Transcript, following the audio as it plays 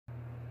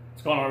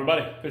What's going on,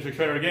 everybody? Fisher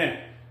Trader again,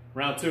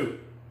 round two.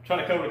 Trying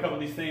to cover a couple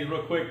of these things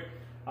real quick.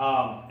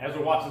 As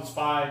we're watching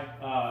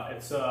SPY,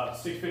 it's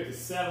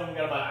 6:57. We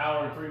got about an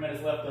hour and 3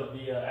 minutes left of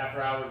the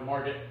after hours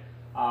market.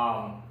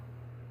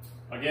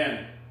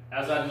 Again,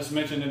 as I just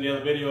mentioned in the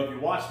other video, if you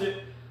watched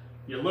it,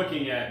 you're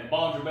looking at the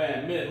Bollinger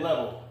Band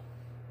mid-level.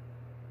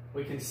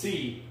 We can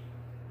see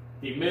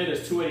the mid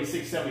is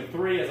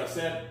 286.73. As I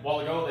said a while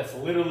ago, that's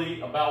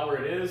literally about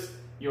where it is.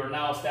 You are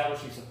now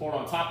establishing support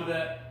on top of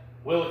that.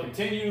 Will it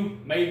continue?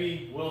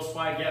 Maybe. Will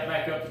SPY get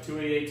back up to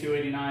 288,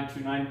 289,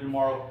 290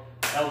 tomorrow?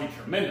 That would be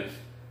tremendous.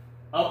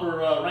 Upper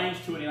range,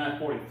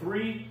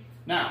 289.43.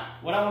 Now,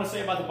 what I want to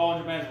say about the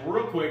Bollinger Bands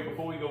real quick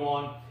before we go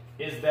on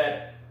is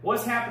that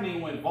what's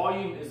happening when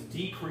volume is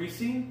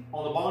decreasing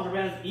on the Bollinger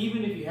Bands,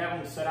 even if you have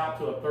them set out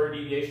to a third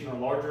deviation or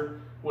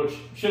larger, which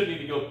shouldn't need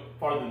to go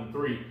farther than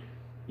 3,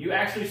 you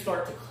actually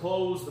start to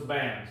close the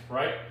bands,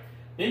 right?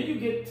 Then you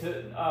get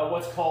to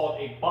what's called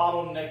a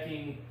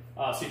bottlenecking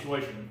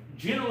situation.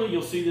 Generally,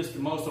 you'll see this the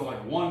most on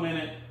like 1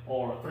 minute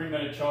or a 3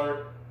 minute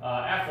chart.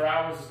 After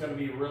hours, it's going to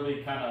be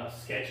really kind of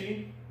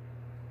sketchy.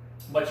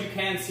 But you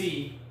can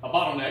see a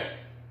bottleneck.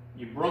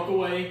 You broke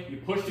away, you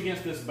pushed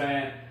against this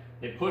band,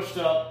 it pushed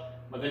up,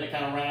 but then it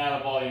kind of ran out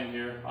of volume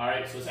here. All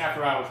right, so it's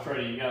after hours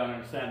trading. You got to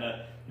understand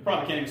that. You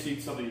probably can't even see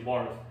some of these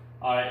bars.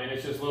 All right, and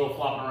it's just a little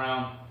flopping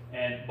around,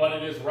 but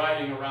it is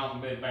riding around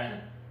the mid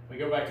band. We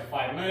go back to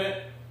 5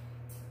 minute,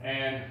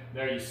 and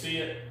there you see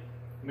it.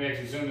 Let me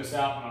actually zoom this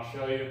out and I'll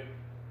show you.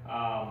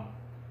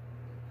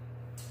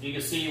 You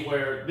can see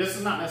where this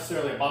is not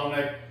necessarily a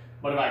bottleneck,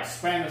 but if I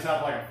expand this out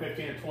to like a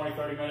 15 or 20,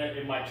 30 minute,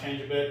 it might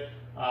change a bit.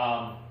 But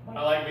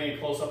I like being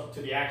close up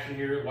to the action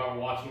here while we're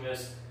watching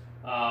this.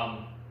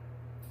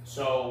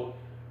 So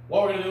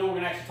what we're going to do, we're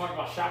going to actually talk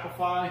about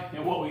Shopify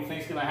and what we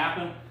think is going to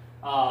happen.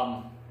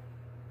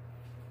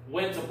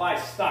 When to buy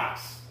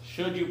stocks.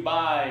 Should you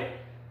buy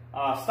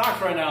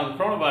stocks right now in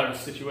the coronavirus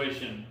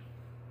situation?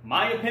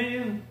 My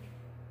opinion,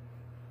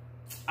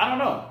 I don't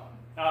know.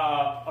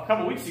 A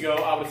couple weeks ago,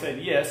 I would have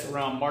said yes,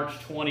 around March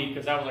 20,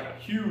 because that was like a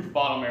huge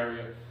bottom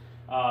area.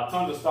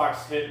 Tons of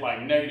stocks hit like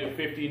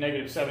 -50,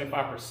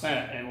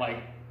 -75% in like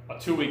a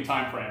 2-week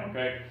time frame,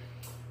 okay?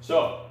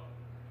 So,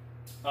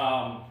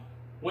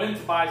 when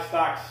to buy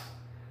stocks?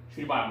 Should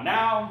you buy them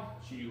now?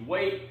 Should you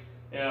wait?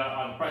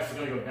 The price is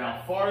going to go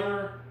down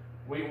farther.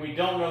 We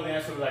don't know the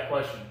answer to that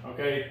question,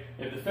 okay?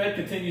 If the Fed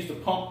continues to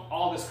pump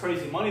all this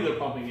crazy money they're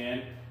pumping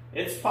in,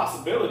 it's a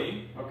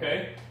possibility,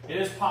 okay? It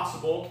is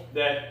possible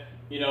that,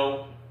 you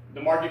know,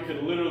 the market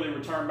could literally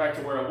return back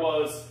to where it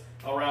was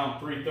around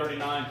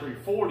 339,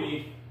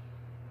 340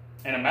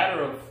 in a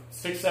matter of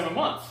 6-7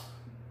 months.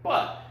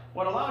 But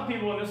what a lot of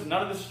people, and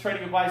none of this is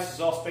trading advice, this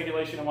is all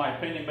speculation in my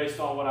opinion based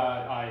on what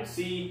I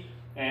see,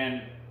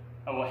 and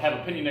I will have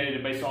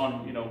opinionated based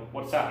on, you know,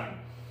 what's happening.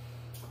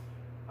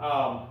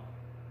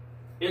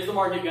 Is the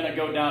market going to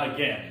go down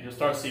again? You'll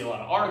start to see a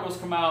lot of articles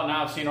come out.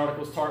 Now I've seen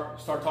articles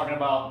start talking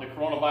about the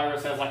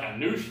coronavirus has like a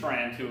new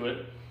strand to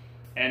it,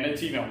 and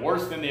it's even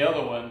worse than the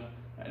other one.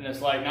 And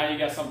it's like now you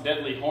got some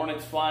deadly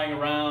hornets flying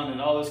around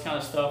and all this kind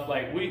of stuff.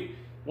 Like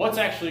what's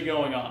actually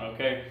going on?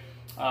 Okay,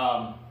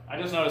 I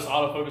just noticed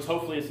autofocus.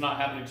 Hopefully it's not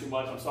happening too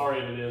much. I'm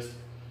sorry if it is.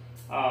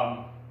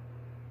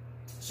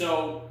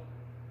 So,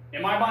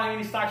 am I buying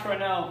any stocks right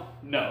now?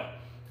 No.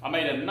 I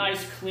made a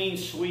nice clean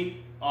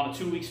sweep on a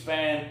 2-week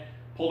span.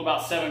 Pulled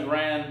about $7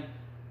 grand,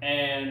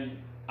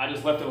 and I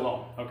just left it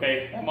alone.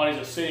 Okay, that money's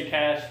just sitting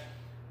cash.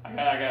 I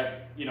got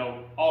you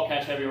know, all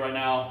cash heavy right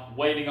now,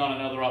 waiting on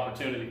another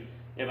opportunity.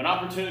 If an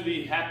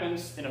opportunity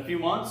happens in a few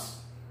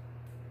months,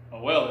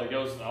 oh well, there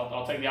goes.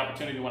 I'll take the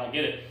opportunity when I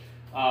get it.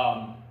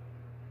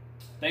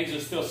 Things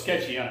are still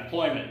sketchy.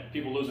 Unemployment,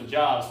 people losing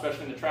jobs,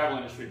 especially in the travel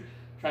industry,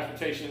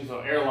 transportations,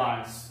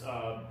 airlines,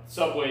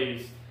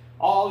 subways.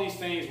 All these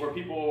things where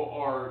people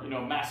are, you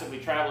know, massively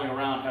traveling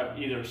around have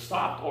either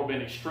stopped or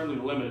been extremely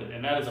limited,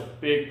 and that is a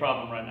big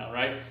problem right now,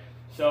 right?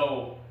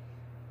 So,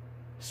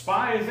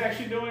 SPY is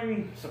actually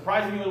doing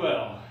surprisingly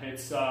well.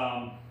 It's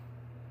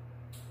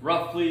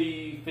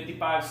roughly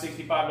 $55,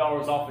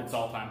 $65 off its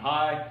all-time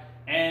high,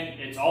 and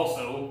it's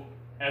also,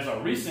 as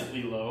a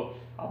recently low,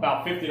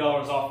 about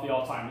 $50 off the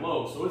all-time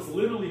low. So it's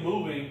literally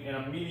moving in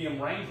a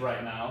medium range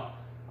right now.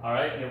 All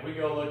right, and if we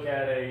go look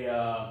at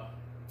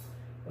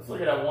let's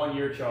look at a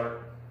 1-year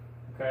chart,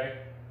 okay?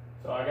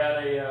 So I got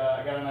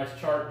a nice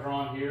chart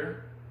drawn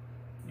here.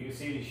 You can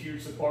see these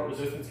huge support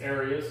resistance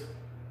areas.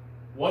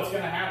 What's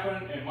going to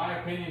happen, in my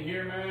opinion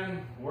here,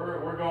 man,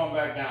 we're going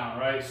back down,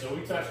 right? So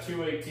we touched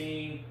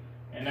 218,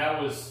 and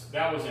that was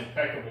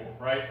impeccable,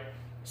 right?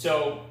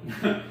 So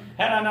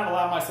had I not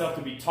allowed myself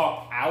to be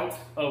talked out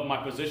of my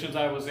positions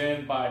I was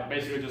in by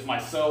basically just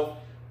myself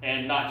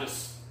and not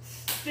just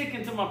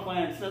sticking to my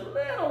plans a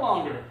little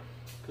longer,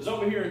 because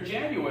over here in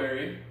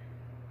January,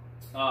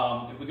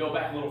 if we go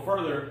back a little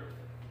further,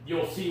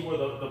 you'll see where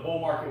the bull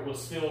market was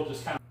still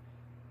just kind of...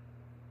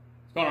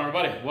 What's going on,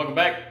 everybody? Welcome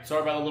back.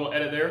 Sorry about the little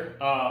edit there.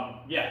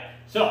 Yeah,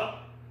 so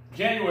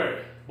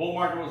January, bull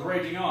market was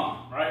raging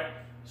on, right?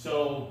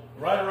 So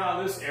right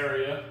around this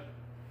area,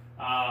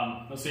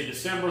 let's see,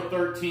 December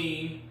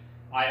 13,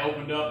 I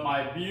opened up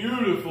my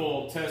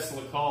beautiful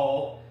Tesla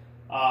call,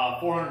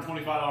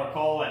 $425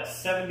 call at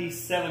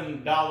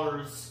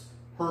 $77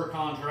 per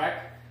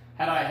contract.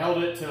 Had I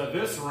held it to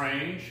this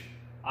range,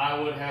 I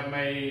would have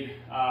made,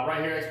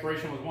 right here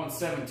expiration was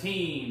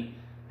 117.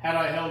 Had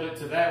I held it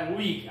to that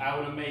week, I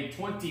would have made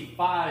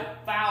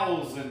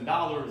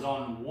 $25,000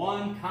 on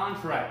one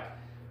contract.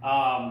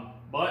 But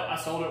I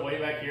sold it way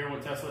back here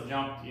when Tesla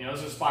jumped. You know,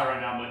 this is a SPY right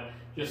now, but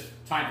just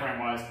time frame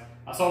wise.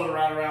 I sold it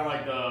right around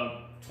like the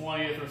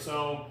 20th or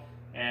so,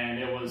 and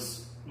it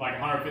was like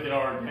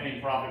 $150 penny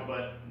profit,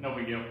 but no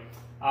big deal.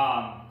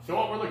 So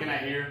what we're looking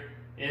at here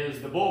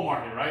is the bull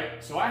market,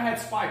 right? So I had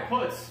SPY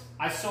puts.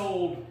 I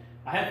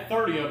had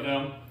 30 of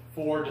them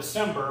for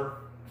December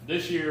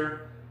this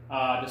year,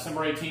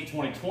 December 18,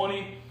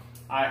 2020.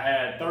 I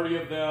had 30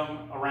 of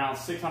them, around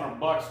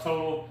 $600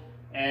 total.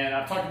 And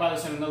I've talked about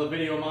this in another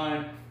video of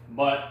mine,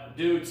 but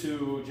due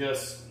to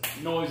just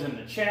noise in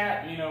the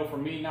chat, you know, for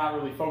me not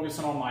really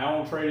focusing on my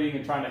own trading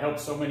and trying to help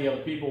so many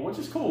other people, which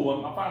is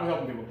cool, I'm fine with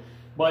helping people,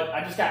 but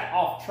I just got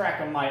off track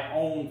of my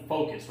own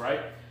focus,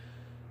 right?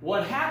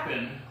 What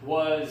happened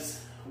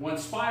was when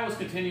SPY was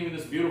continuing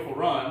this beautiful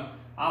run,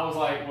 I was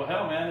like, well,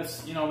 hell, man,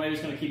 it's, you know, maybe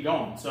it's going to keep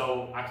going.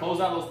 So I closed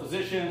out those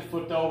positions,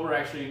 flipped over,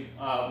 actually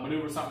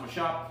maneuvered something with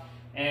shop,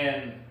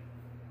 and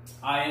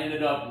I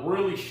ended up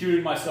really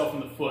shooting myself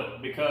in the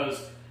foot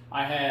because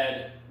I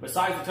had,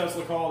 besides the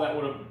Tesla call, that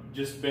would have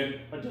just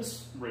been a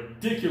just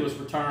ridiculous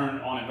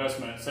return on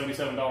investment,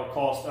 $77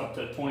 cost up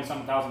to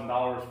 $20-something thousand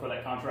for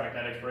that contract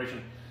at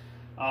expiration,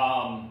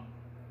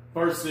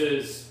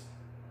 versus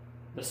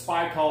the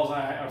SPY calls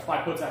or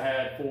SPY puts I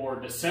had for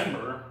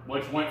December,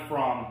 which went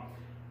from,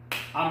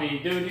 I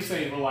mean, dude, these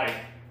things were like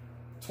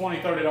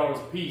 $20-30 a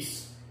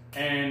piece,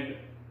 and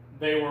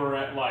they were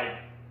at like,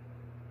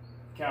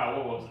 God,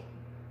 what was it?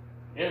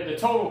 Yeah, the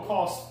total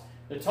cost,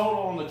 the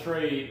total on the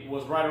trade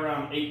was right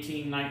around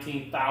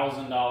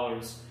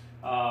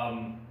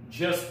 $18,000-19,000,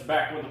 just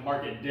back when the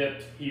market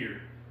dipped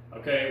here.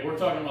 Okay, we're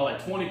talking about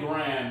like 20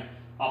 grand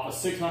off a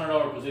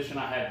 $600 position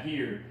I had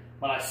here,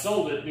 but I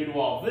sold it due to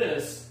all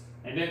this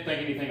and didn't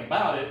think anything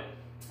about it.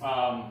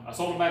 I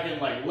sold it back in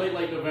like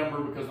late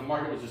November because the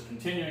market was just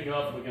continuing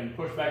up. We can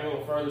push back a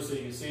little further so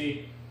you can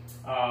see.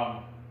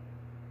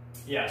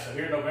 Yeah, so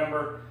here in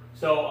November.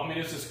 So, I mean,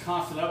 it's this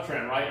constant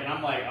uptrend, right? And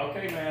I'm like,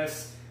 okay, man.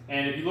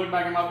 And if you look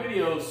back at my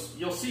videos,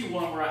 you'll see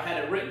one where I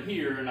had it written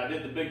here and I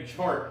did the big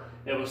chart.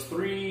 It was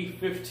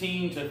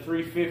 315 to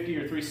 350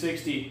 or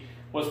 360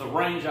 was the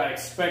range I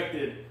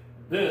expected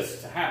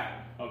this to happen,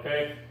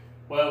 okay?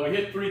 Well, we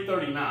hit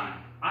 339.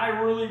 I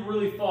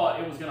really thought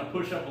it was going to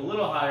push up a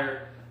little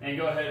higher and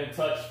go ahead and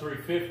touch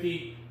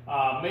 350,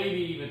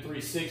 maybe even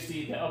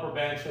 360. The upper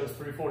band shows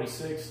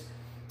 346.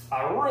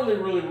 I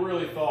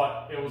really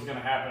thought it was going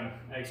to happen,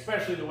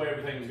 especially the way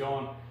everything was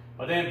going.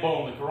 But then,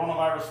 boom, the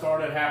coronavirus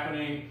started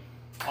happening.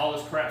 All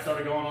this crap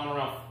started going on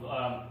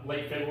around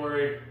late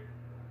February.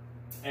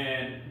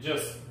 And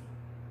just,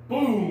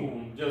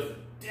 boom, just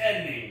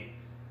deadening.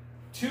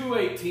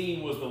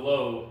 218 was the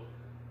low.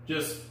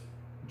 Just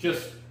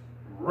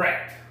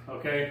wrecked,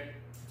 okay?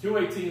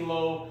 218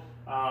 low,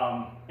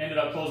 ended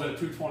up closing at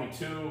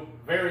 222.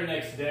 Very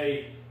next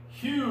day,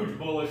 huge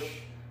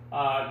bullish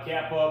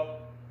gap up.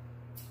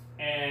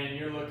 And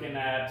you're looking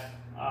at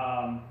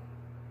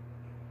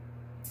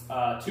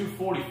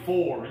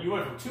 244. You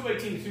went from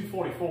 218 to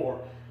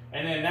 244,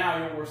 and then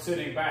now we're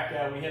sitting back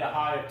at, we hit a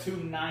high of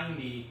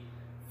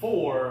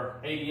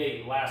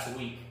 294.88 last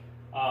week.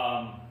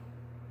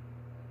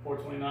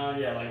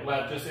 429, yeah,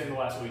 like just in the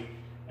last week.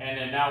 And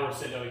then now we're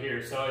sitting over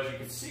here. So as you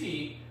can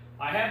see,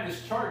 I have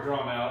this chart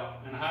drawn out,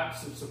 and I have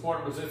some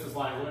support and resistance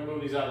lines. Let me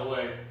move these out of the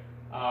way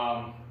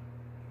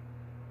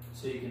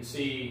so you can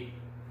see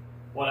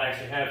what I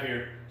actually have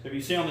here. So if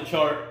you see on the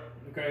chart,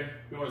 okay,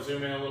 you want to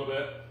zoom in a little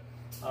bit.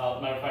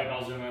 Matter of fact,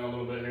 I'll zoom in a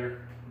little bit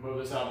here. Move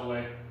this out of the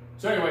way.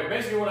 So anyway,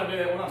 basically what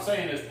I'm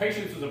saying is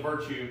patience is a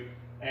virtue,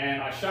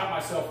 and I shot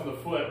myself in the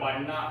foot by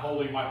not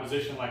holding my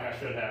position like I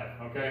should have,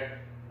 okay?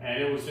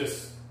 And it was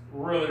just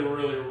really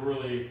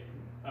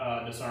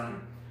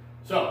discerning.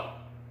 So,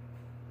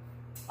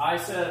 I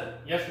said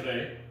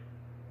yesterday,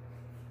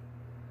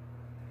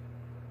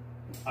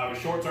 I was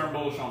short-term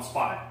bullish on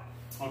SPY.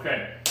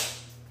 Okay,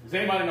 does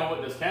anybody know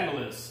what this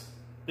candle is?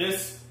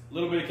 This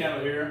little bitty candle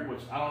here, which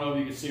I don't know if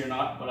you can see or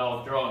not, but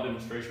I'll draw a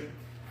demonstration.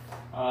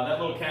 That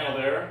little candle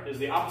there is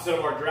the opposite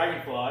of our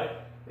dragonfly.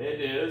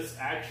 It is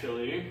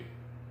actually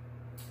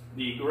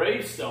the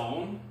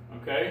gravestone,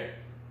 okay?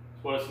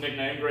 That's what it's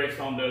nicknamed,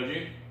 gravestone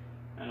doji.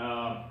 And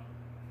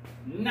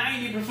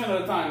 90%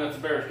 of the time, that's a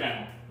bearish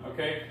candle,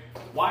 okay?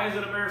 Why is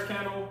it a bearish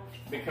candle?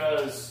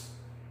 Because,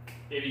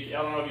 I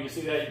don't know if you can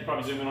see that, you can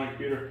probably zoom in on your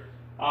computer.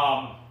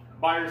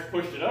 Buyers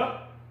pushed it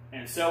up,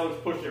 and sellers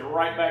pushed it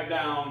right back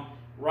down,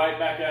 right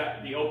back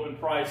at the open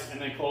price, and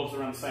then closed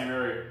around the same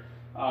area.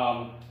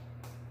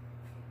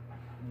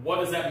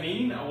 What does that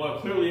mean? Well,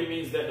 clearly it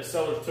means that the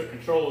sellers took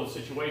control of the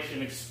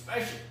situation,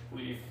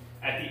 especially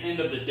at the end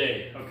of the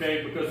day,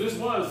 okay? Because this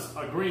was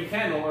a green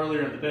candle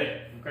earlier in the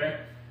day, okay?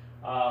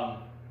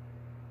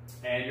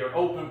 And your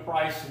open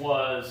price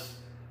was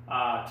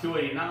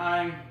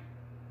 289.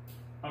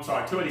 I'm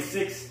sorry,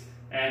 286,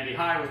 and the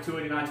high was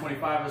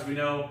 289.25, as we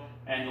know,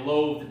 and the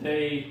low of the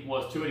day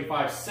was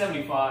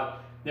 285.75.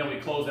 Then we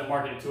closed that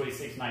market at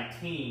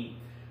 286.19.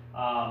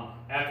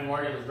 After the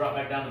market, let's drop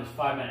back down to this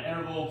 5-minute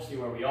interval, see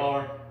where we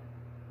are.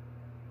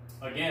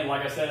 Again,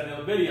 like I said in the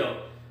other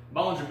video,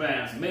 Bollinger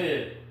Bands,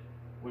 mid,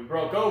 we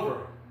broke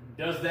over.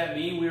 Does that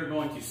mean we are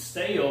going to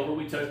stay over?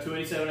 We touched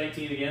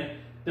 287.18 again.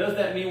 Does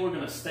that mean we're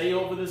going to stay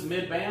over this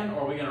mid band,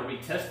 or are we going to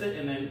retest it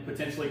and then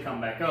potentially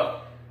come back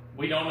up?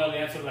 We don't know the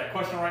answer to that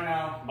question right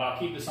now, but I'll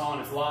keep this on.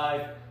 It's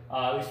live,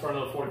 at least for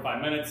another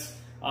 45 minutes.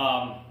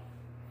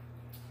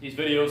 These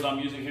videos I'm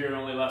using here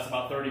only last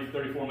about 30 to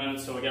 34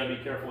 minutes, so we got to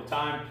be careful with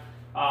time.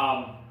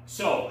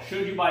 So,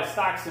 should you buy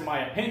stocks? In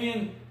my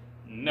opinion,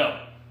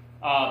 no.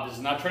 This is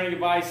not trading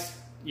advice.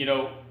 You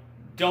know,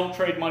 don't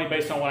trade money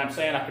based on what I'm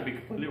saying. I could be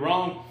completely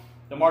wrong.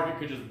 The market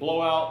could just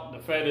blow out. The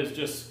Fed is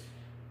just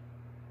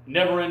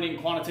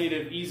never-ending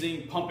quantitative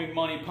easing, pumping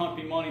money,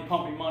 pumping money,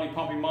 pumping money,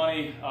 pumping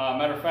money.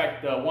 Matter of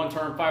fact, the one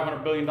term,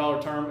 $500 billion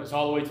term is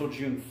all the way till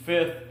June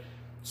 5th.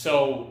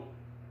 So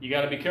you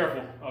got to be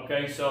careful,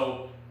 okay?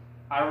 So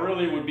I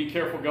really would be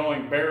careful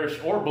going bearish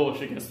or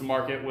bullish against the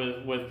market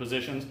with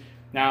positions.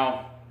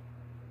 Now,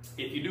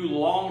 if you do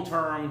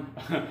long-term,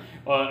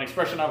 an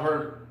expression I've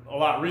heard a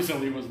lot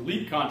recently was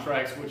leap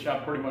contracts, which I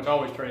pretty much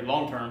always trade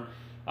long-term,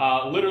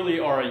 literally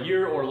are a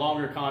year or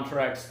longer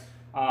contracts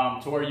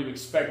to where you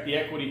expect the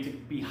equity to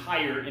be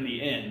higher in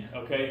the end,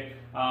 okay?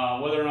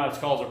 Whether or not it's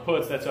calls or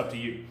puts, that's up to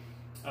you.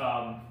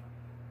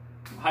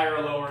 Higher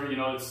or lower, you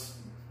know, it's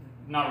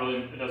not really,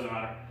 it doesn't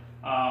matter.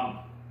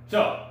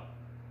 So,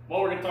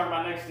 what we're going to talk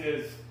about next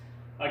is,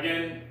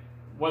 again,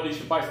 whether you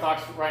should buy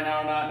stocks right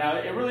now or not. Now,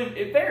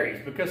 it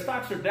varies because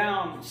stocks are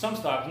down. Some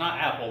stocks, not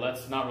Apple,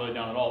 that's not really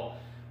down at all,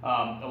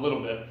 a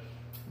little bit.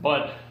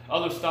 But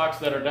other stocks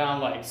that are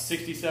down like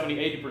 60,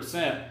 70,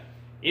 80%,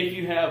 if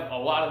you have a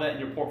lot of that in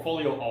your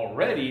portfolio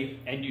already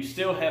and you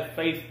still have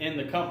faith in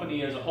the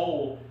company as a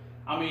whole,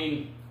 I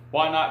mean,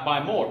 why not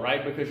buy more,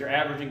 right? Because you're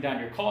averaging down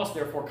your cost,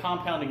 therefore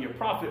compounding your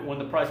profit when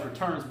the price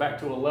returns back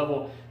to a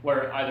level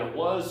where it either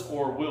was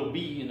or will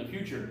be in the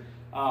future.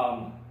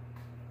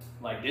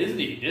 Like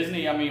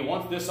Disney, I mean,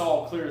 once this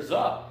all clears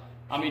up,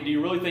 I mean, do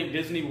you really think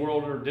Disney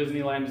World or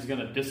Disneyland is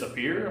going to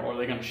disappear, or are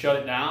they going to shut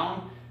it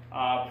down?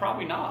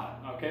 Probably not.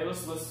 Okay,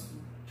 let's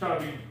try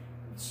to be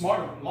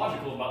smart and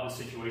logical about this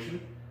situation.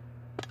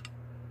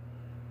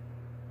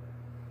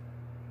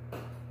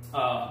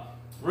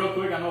 Real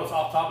quick, I know it's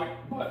off topic,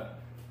 but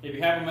if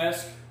you have a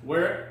mask,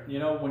 wear it. You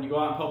know, when you go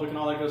out in public and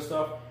all that good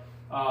stuff.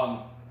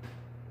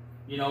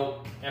 You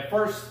know, at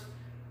first,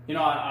 you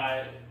know,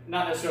 I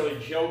not necessarily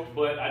joked,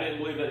 but I didn't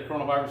believe that the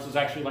coronavirus was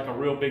actually like a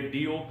real big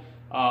deal.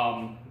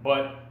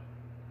 But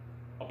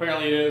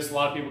apparently it is. A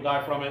lot of people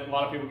die from it. A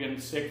lot of people getting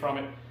sick from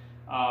it.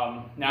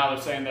 Now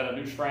they're saying that a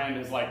new strand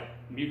is like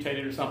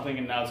mutated or something,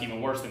 and now it's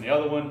even worse than the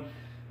other one.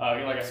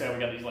 Like I said, we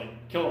got these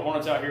like killer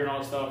hornets out here and all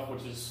this stuff,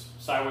 which is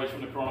sideways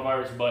from the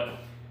coronavirus. But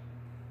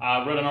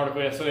I read an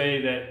article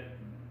yesterday that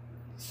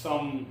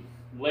some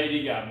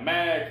lady got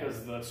mad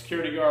because the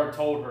security guard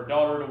told her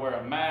daughter to wear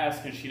a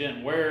mask and she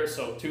didn't wear it,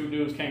 so 2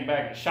 dudes came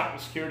back and shot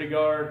the security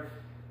guard.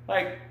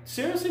 Like,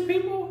 seriously,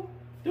 people?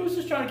 Dude's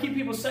just trying to keep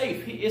people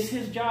safe. It's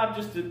his job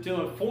just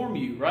to inform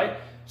you, right?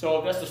 So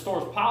if that's the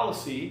store's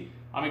policy,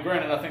 I mean,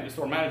 granted, I think the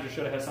store manager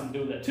should have had something to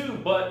do with that too,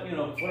 but, you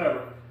know,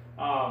 whatever.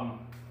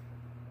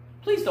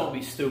 Please don't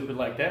be stupid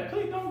like that.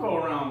 Please don't go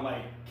around,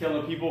 like,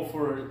 killing people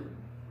for...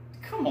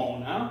 Come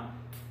on now.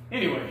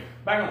 Anyway,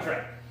 back on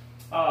track.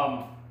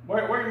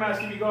 Wear your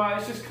mask if you go out.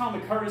 It's just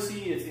common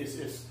courtesy.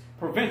 It's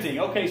preventing.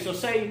 Okay, so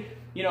say,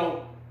 you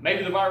know,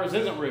 maybe the virus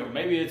isn't real.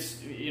 Maybe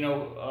it's, you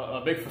know,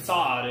 a big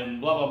facade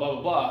and blah, blah, blah,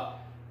 blah, blah.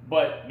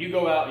 But you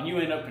go out and you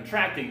end up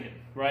contracting it,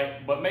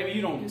 right? But maybe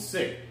you don't get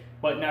sick.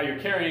 But now you're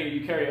carrying it.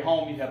 You carry it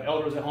home. You have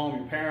elders at home,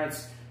 your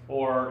parents,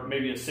 or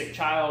maybe a sick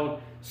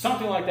child.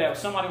 Something like that.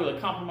 Somebody with a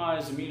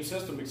compromised immune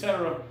system,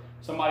 etc.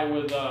 Somebody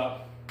with...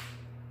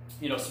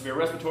 you know, severe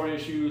respiratory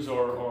issues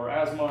or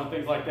asthma and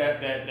things like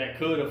that, that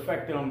could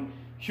affect them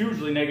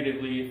hugely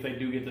negatively if they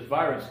do get this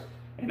virus.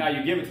 And now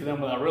you give it to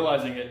them without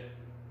realizing it,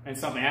 and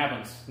something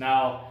happens.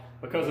 Now,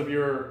 because of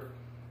your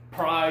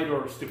pride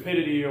or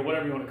stupidity or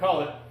whatever you want to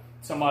call it,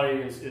 somebody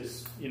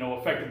is you know,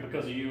 affected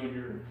because of you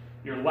and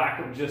your lack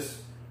of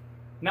just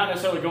not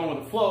necessarily going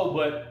with the flow,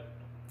 but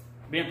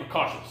being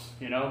precautious.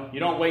 You know,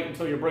 you don't wait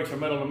until your brakes are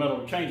metal to metal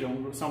to change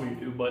them. Some of you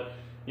do, but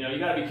you know, you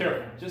got to be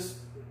careful. Just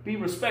be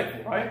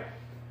respectful, right?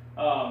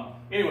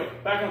 Anyway,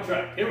 back on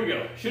track. Here we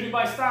go. Should you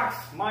buy stocks?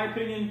 My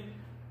opinion,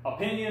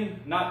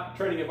 not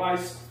trading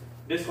advice.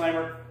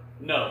 Disclaimer,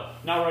 no,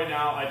 not right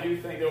now. I do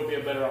think there will be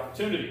a better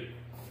opportunity.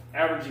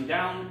 Averaging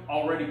down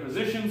already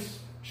positions,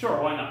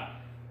 sure, why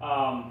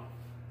not?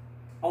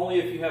 Only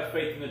if you have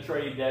faith in the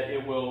trade that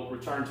it will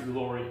return to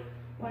glory,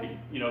 like,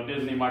 you know,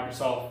 Disney,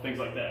 Microsoft, things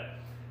like that.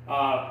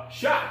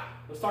 Shop.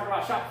 Let's talk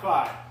about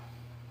Shopify.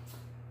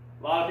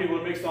 A lot of people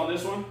are mixed on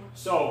this one.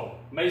 So,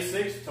 May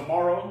 6th,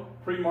 tomorrow,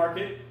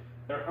 pre-market,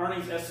 their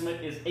earnings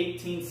estimate is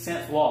 18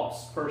 cents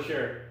loss per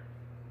share.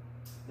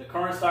 The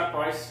current stock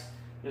price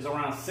is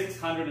around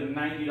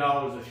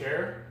 $690 a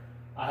share.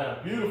 I had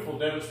a beautiful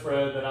debit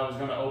spread that I was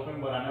going to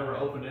open, but I never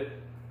opened it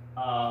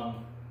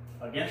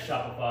against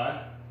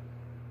Shopify.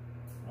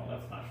 Well,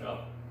 that's not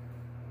Shop.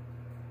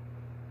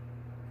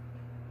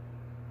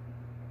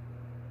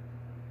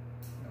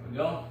 There we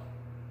go.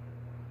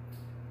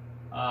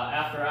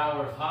 After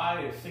hours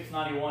high is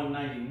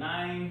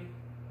 $691.99.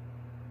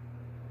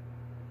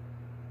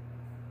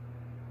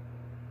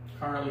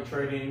 Currently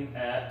trading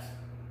at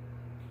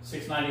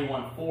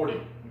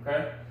 $691.40.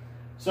 Okay,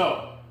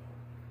 so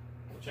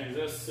we'll change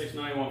this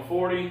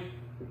 $691.40.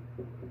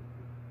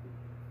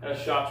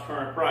 That's Shop's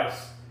current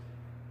price.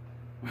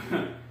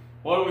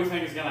 What do we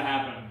think is going to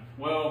happen?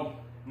 Well,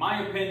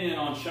 my opinion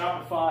on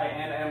Shopify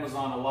and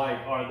Amazon alike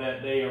are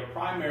that they are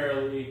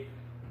primarily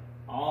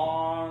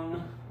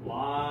online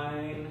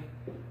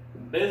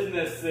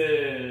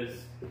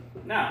businesses.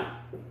 Now,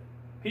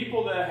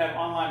 people that have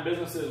online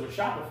businesses with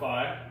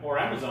Shopify or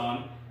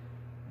Amazon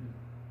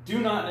do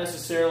not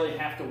necessarily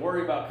have to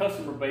worry about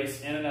customer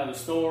base in and out of the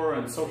store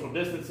and social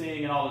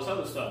distancing and all this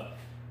other stuff.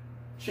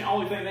 The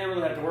only thing they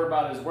really have to worry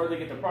about is where they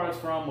get their products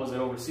from. Was it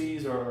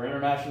overseas or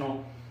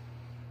international?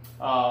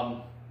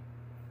 Some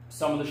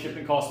of the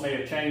shipping costs may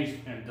have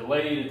changed and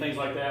delayed and things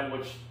like that,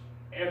 which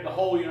the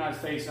whole United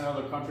States and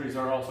other countries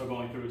are also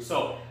going through.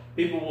 So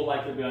people will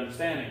likely be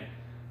understanding.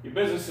 Your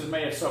businesses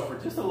may have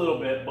suffered just a little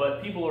bit,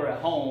 but people are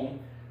at home.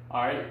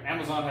 All right,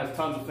 Amazon has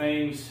tons of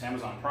things,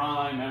 Amazon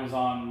Prime,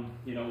 Amazon,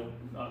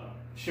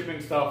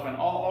 shipping stuff and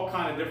all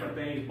kind of different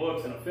things,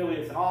 books and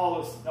affiliates and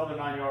all this other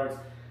 9 yards.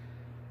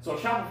 So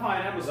Shopify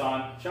and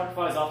Amazon,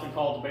 Shopify is often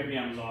called the baby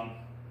Amazon.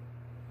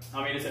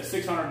 I mean, it's at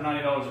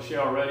 $690 a share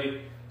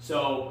already.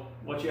 So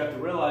what you have to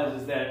realize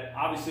is that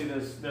obviously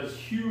there's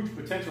huge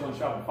potential in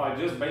Shopify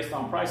just based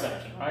on price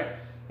action, right?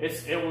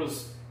 Let's look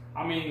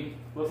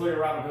at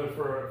Robinhood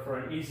for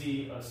an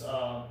easy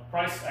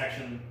price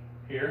action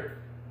here.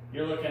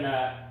 You're looking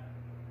at,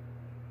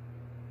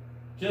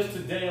 just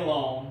today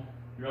alone,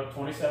 you're up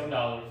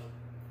 $27.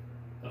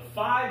 The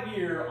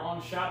 5-year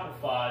on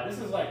Shopify, this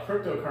is like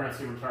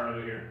cryptocurrency return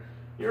over here.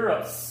 You're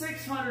up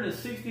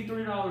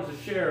 $663 a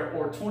share,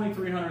 or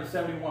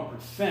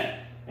 2,371%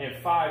 in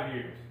 5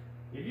 years.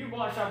 If you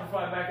bought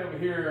Shopify back over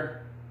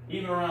here,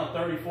 even around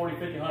 $30, $40,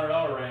 $50,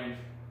 $100 range,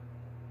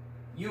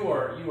 you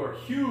are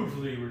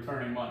hugely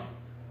returning money.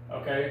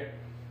 Okay,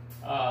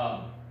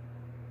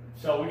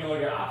 so we can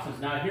look at options.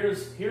 Now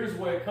here's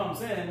where it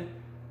comes in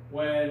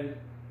when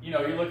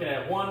you're looking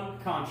at one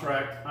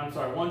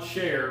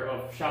share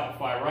of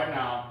Shopify right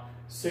now,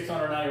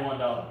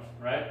 $691,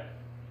 right?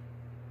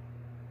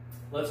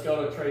 Let's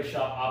go to Trade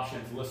Shop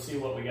Options. Let's see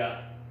what we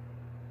got.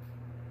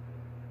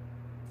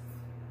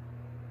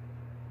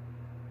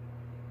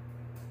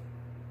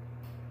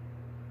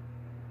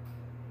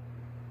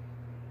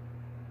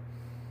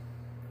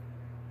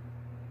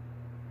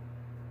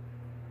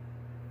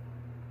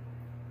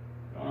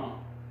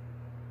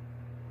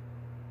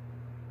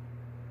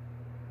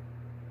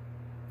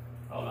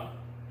 Hold on.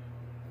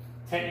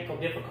 Technical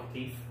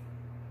difficulties.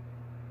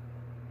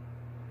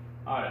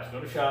 All right, let's go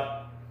to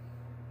shop.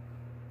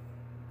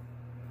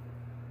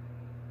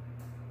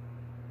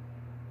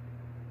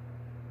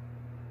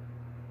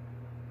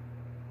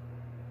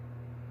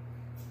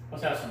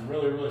 Must have some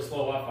really, really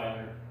slow Wi-Fi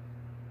here.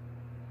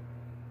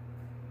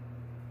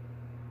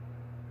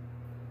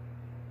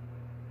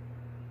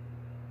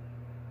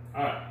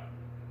 All right.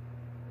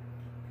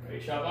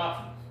 Trade shop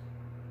options.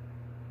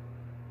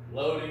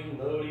 Loading.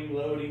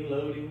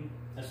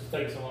 That's just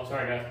taking so long.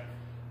 Sorry, guys.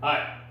 All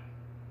right.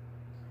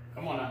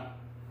 Come on now.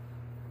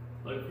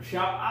 Look for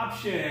shop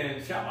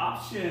options. Shop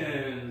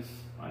options.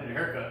 I need a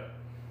haircut.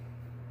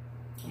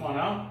 Come on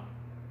now.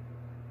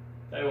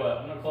 Tell you what,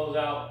 I'm going to close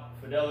out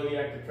Fidelity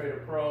Active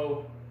Trader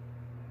Pro.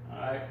 All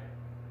right.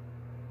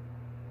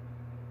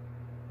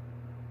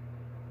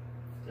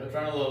 Still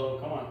trying to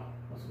load. Come on.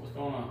 What's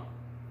going on?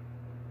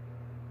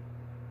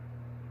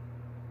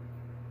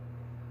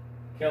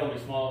 Killing me,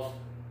 Smalls.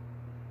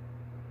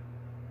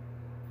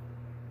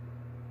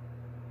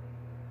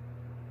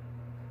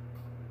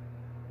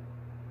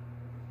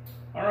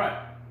 All right.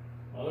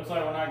 Well, looks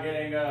like we're not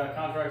getting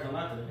contracts on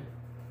that today.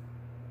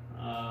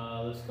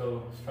 Let's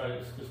go.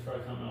 Let's just try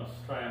something else.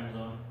 Let's try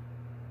Amazon.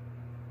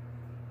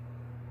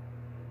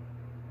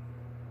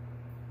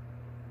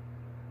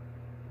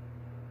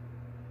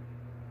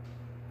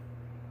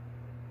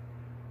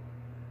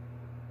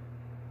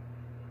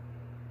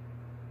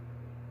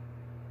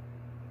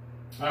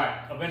 All right.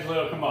 Eventually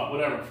it'll come up.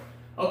 Whatever.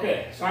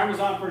 Okay. So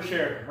Amazon per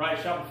share, right?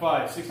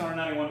 Shopify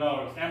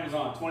 $691.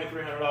 Amazon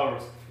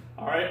 $2,300.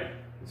 All right.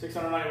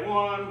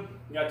 691,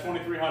 you got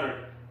 2,300.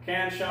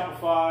 Can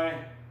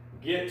Shopify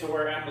get to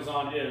where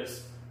Amazon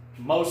is?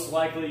 Most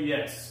likely,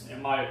 yes,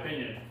 in my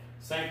opinion.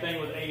 Same thing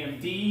with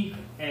AMD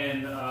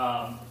and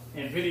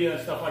NVIDIA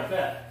and stuff like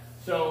that.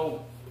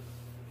 So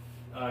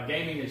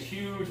gaming is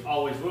huge,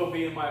 always will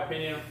be, in my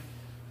opinion.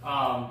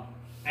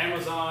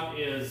 Amazon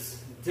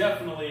is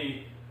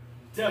definitely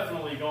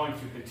going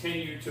to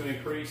continue to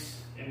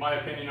increase, in my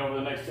opinion, over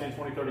the next 10,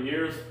 20, 30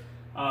 years.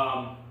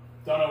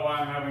 Don't know why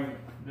I'm having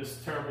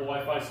this terrible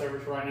Wi-Fi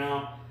service right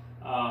now.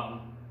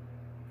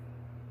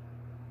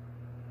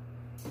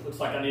 Looks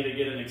like I need to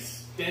get an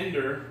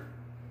extender.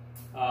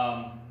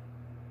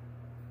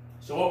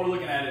 So what we're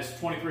looking at is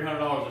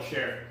 $2,300 a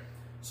share.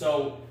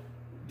 So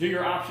do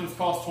your options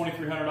cost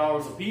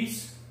 $2,300 a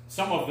piece?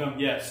 Some of them,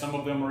 yes. Some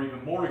of them are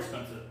even more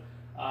expensive.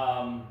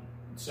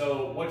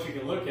 So what you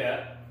can look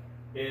at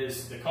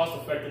is the cost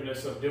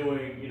effectiveness of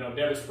doing, you know,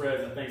 debit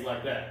spreads and things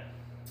like that.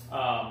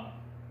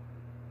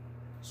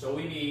 So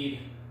we need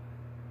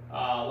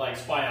like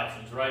SPY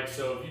options, right?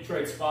 So if you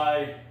trade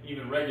SPY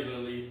even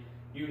regularly,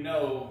 you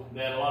know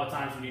that a lot of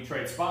times when you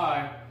trade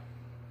SPY,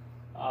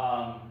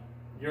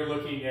 you're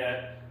looking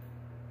at,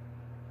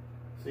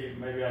 see,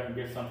 maybe I can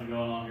get something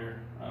going on here.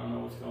 I don't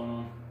know what's going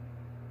on.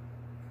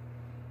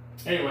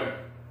 Anyway,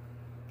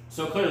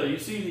 so clearly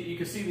you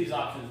can see these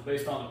options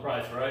based on the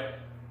price, right?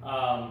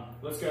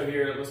 Let's go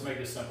here, let's make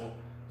this simple.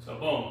 So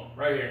boom,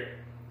 right here.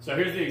 So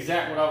here's the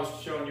exact what I was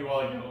showing you a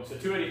while ago. So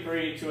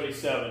 283,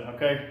 287,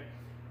 okay?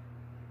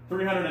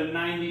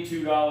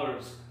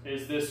 $392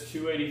 is this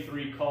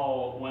 283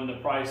 call when the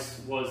price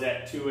was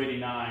at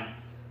 289.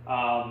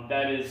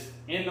 That is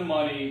in the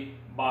money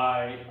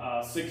by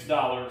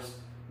 $6.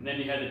 And then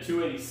you had the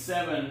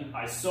 287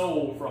 I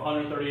sold for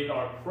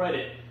 $138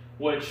 credit,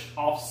 which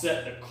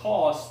offset the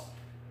cost.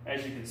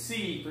 As you can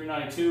see,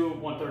 392,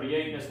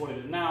 138, that's what it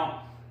is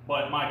now.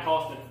 But my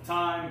cost at the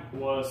time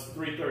was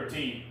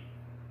 313.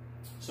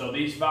 So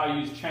these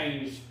values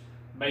changed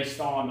based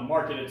on the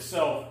market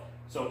itself.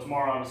 So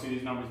tomorrow, obviously,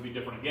 these numbers will be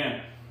different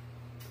again.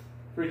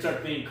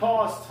 313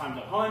 cost times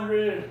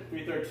 100,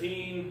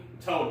 313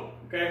 total,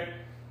 okay?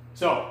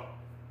 So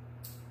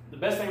the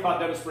best thing about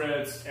debit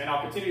spreads, and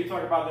I'll continue to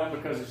talk about them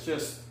because it's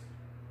just,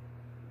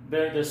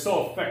 they're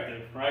so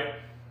effective, right?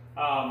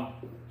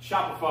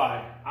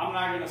 Shopify, I'm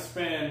not gonna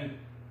spend,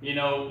 you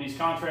know, these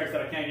contracts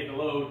that I can't get to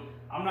load,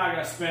 I'm not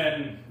gonna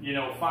spend, you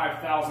know,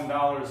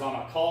 $5,000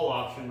 on a call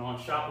option on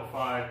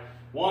Shopify.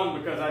 One,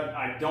 because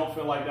I don't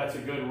feel like that's a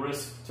good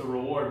risk to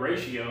reward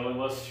ratio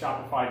unless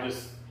Shopify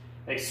just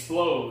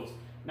explodes.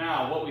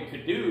 Now, what we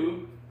could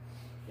do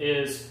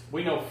is,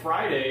 we know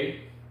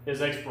Friday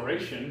is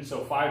expiration,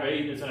 so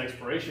 5/8 is an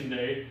expiration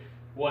day.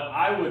 What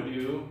I would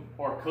do,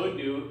 or could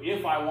do,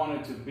 if I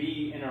wanted to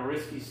be in a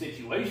risky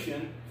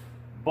situation,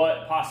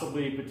 but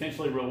possibly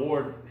potentially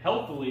reward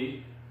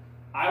healthily,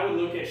 I would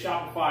look at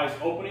Shopify's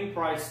opening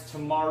price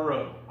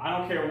tomorrow. I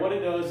don't care what it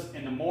does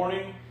in the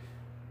morning.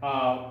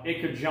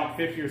 It could jump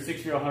 $50 or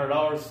 $60 or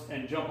 $100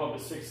 and jump up to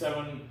 $6,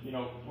 $7, you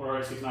know,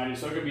 or $6.90.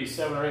 So it could be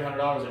 $700 or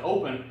 $800 at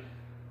open,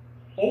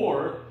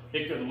 or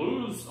it could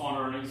lose on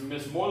earnings,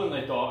 miss more than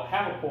they thought,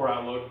 have a poor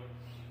outlook,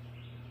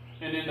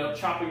 and end up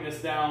chopping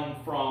this down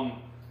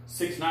from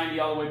 $6.90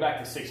 all the way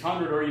back to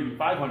 $600 or even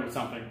 $500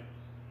 something.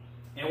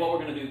 And what we're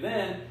going to do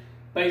then,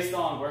 based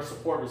on where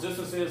support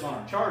resistance is on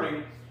our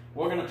charting,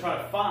 we're going to try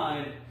to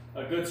find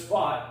a good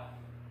spot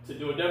to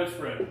do a debit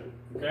spread,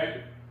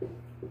 okay?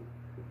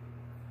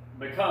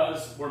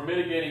 Because we're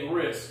mitigating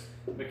risk.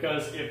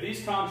 Because if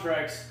these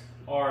contracts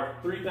are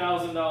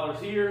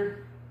 $3,000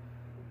 here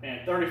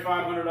and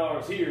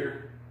 $3,500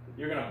 here,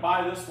 you're going to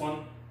buy this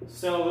one,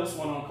 sell this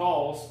one on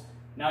calls.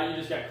 Now you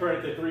just got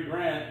credit to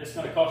 $3,000. It's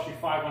going to cost you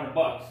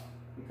 $500,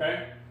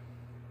 okay?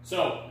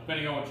 So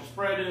depending on what your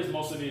spread is,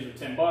 most of these are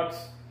 $10.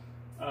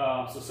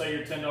 So say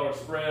your $10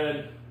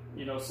 spread,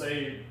 you know,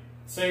 say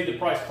the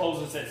price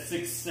closes at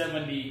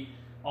 $6.70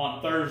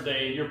 on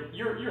Thursday.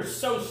 You're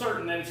so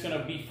certain that it's going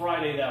to be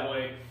Friday that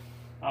way.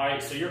 All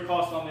right, so your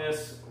cost on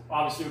this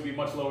obviously would be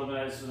much lower than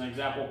that. This is an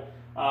example.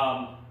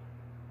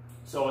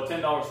 So a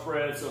 $10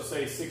 spread, so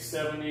say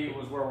 $6.70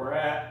 was where we're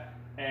at,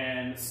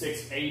 and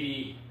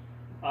 $6.80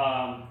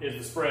 is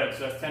the spread.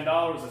 So that's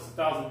 $10. That's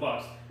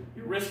 $1,000.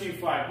 You're risking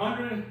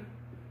 $500.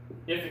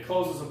 If it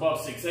closes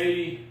above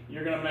 $6.80,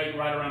 you're going to make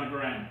right around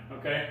 $1,000.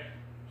 Okay,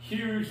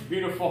 huge,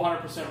 beautiful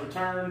 100%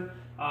 return.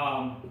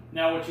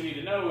 Now what you need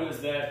to know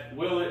is that,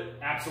 will it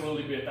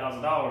absolutely be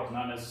 $1,000?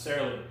 Not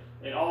necessarily.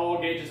 It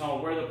all gauges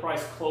on where the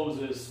price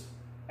closes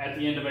at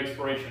the end of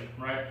expiration,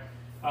 right?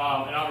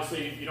 And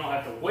obviously you don't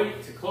have to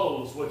wait to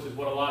close, which is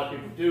what a lot of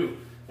people do.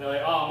 They're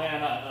like, oh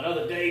man,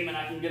 another day, man,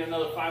 I can get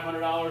another $500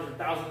 or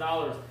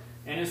 $1,000.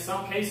 And in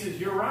some cases,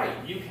 you're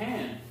right, you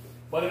can.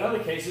 But in other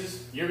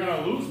cases, you're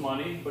going to lose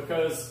money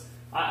because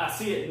I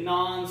see it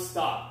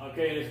non-stop,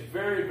 okay? And it's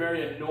very,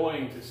 very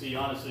annoying to see,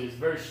 honestly. It's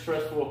very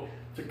stressful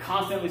to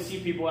constantly see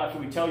people after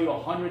we tell you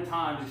 100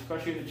 times,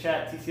 especially in the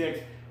chat,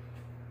 TCX,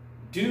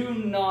 do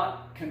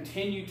not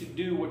continue to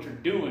do what you're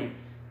doing.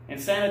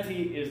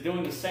 Insanity is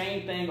doing the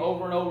same thing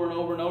over and over and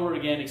over and over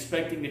again,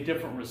 expecting a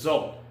different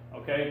result,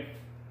 okay?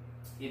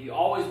 If you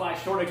always buy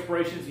short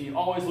expirations and you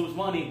always lose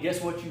money,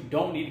 guess what you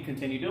don't need to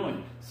continue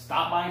doing?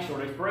 Stop buying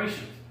short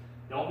expirations.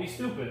 Don't be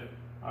stupid,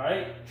 all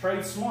right?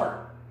 Trade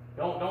smart.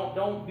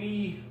 Don't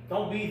be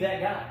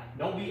that guy.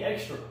 Don't be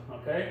extra,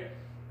 okay?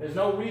 There's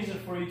no reason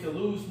for you to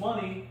lose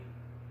money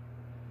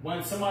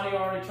when somebody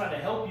already tried to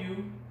help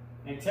you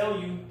and tell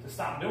you to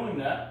stop doing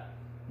that,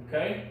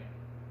 okay?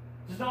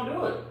 Just don't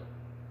do it.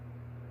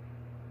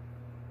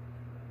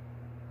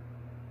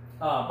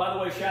 By the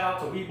way, shout out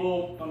to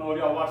Webull. Don't know if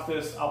y'all watch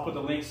this. I'll put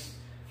the links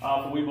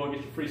for Webull.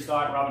 Get your free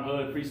stock,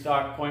 Robinhood, free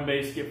stock,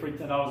 Coinbase. Get free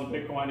 $10 in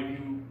Bitcoin if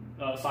you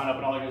sign up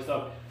and all that good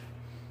stuff.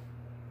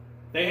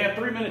 They have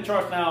 3-minute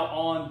charts now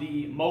on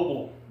the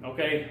mobile.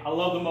 Okay, I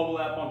love the mobile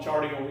app on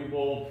charting on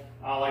Webull.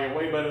 I like it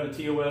way better than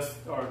TOS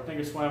or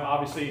Thinkorswim.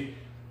 Obviously,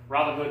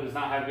 Robinhood does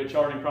not have good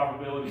charting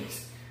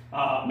probabilities.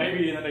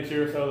 Maybe in the next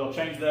year or so they'll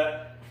change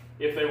that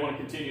if they want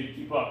to continue to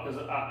keep up.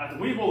 Because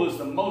Webull is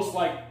the most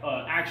like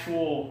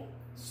actual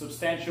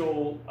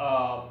substantial,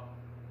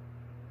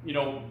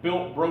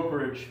 built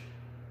brokerage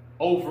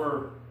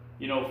over,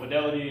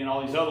 Fidelity and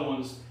all these other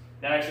ones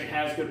that actually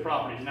has good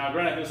properties. Now,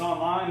 granted,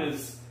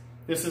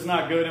 this is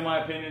not good in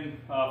my opinion.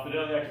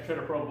 Fidelity Active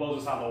Trader Pro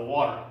blows us out of the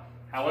water.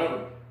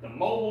 However, the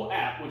mobile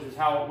app, which is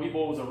how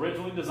Webull was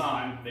originally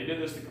designed, they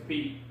did this to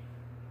compete,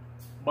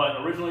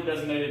 but originally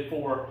designated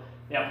for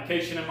the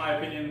application, in my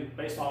opinion,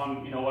 based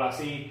on what I've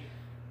seen,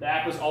 the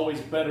app is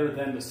always better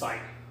than the site.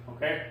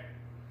 Okay,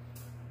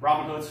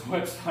 Robinhood's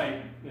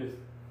website is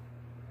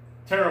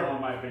terrible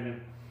in my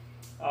opinion.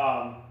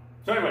 So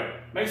anyway,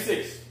 May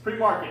 6th,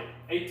 pre-market,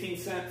 18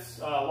 cents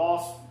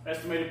loss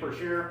estimated per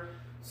share,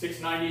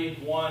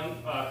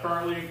 691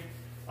 currently.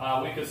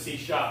 We could see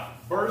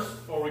shot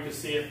burst, or we could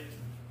see it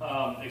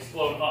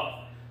explode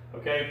up.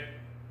 Okay.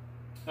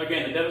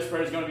 Again, the debit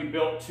spread is going to be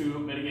built to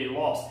mitigate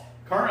loss.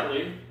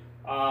 Currently,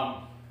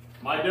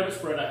 my debit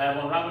spread I have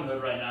on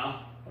Robinhood right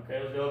now. Okay,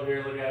 let's go over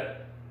here and look at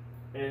it.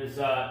 Is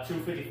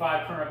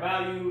 255 current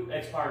value,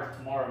 expires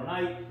tomorrow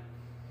night.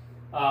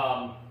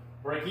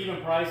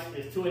 Break-even price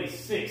is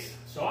 286.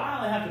 So I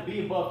only have to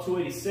be above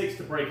 286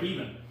 to break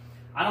even.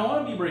 I don't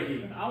want to be break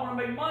even. I want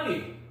to make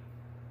money.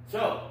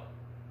 So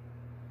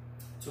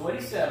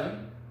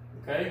 287,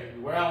 okay,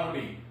 is where I want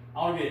to be. I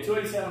want to be at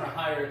 287 or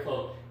higher at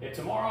close. If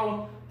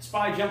tomorrow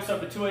SPY jumps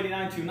up to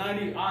 289,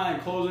 290, I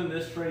am closing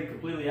this trade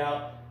completely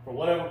out for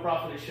whatever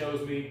profit it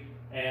shows me,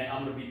 and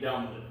I'm going to be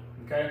done with it.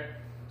 Okay.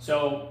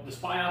 So the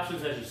SPY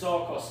options, as you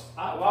saw,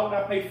 why would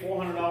I pay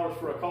 $400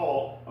 for a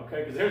call? Okay,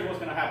 because here's what's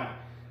going to happen.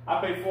 I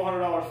paid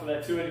 $400 for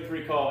that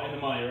 283 call in the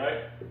money,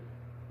 right?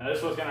 Now this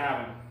is what's going to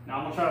happen. Now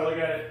I'm going to try to look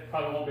at it.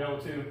 Probably won't be able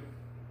to.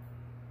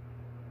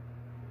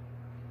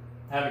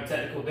 Having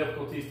technical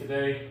difficulties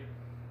today.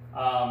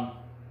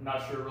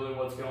 Not sure really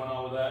what's going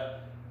on with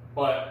that.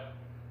 But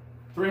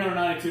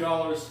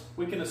 $392,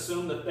 we can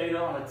assume the theta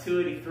on a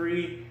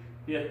 283.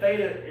 The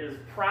theta is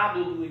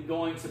probably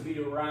going to be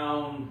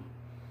around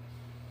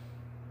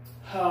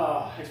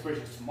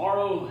expirations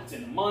tomorrow. It's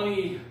in the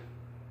money.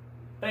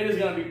 Theta is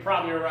going to be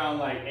probably around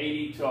like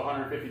 80 to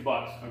 150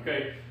 bucks.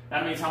 Okay,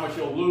 that means how much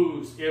you'll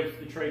lose if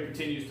the trade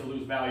continues to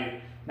lose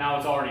value. Now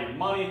it's already in the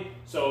money,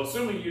 so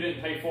assuming you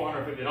didn't pay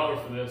 $450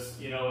 for this,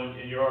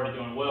 and you're already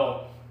doing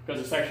well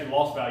because it's actually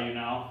lost value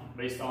now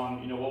based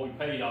on what we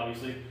paid,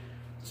 obviously.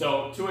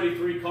 So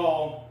 283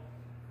 call,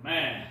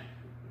 man.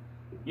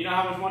 You know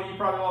how much money you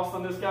probably lost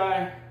on this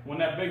guy when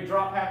that big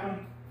drop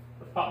happened?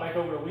 Let's pop back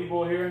over to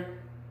Webull here.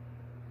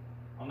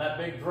 On that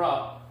big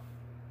drop,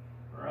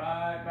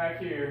 right back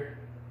here,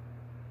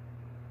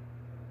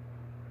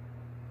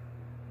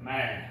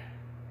 man,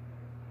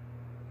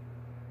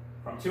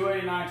 from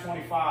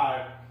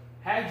 289.25,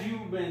 had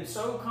you been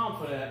so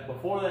confident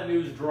before that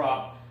news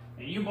dropped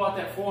and you bought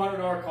that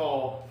 $400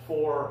 call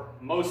for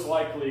most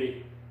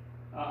likely,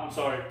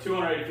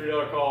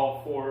 $283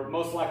 call for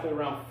most likely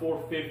around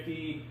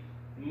 450,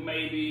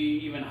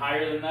 maybe even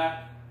higher than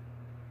that,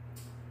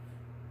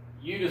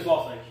 you just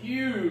lost a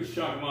huge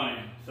chunk of money.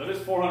 So this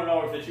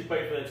 $400 that you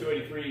paid for that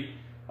 283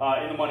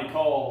 in the money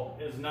call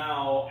is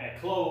now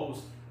at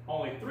close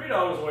only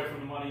 $3 away from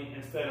the money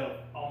instead of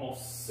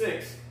almost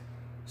 $6.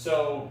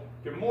 So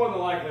you're more than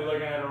likely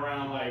looking at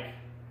around like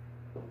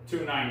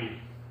 290.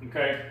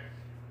 Okay,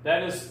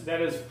 that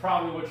is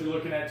probably what you're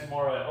looking at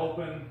tomorrow at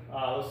open.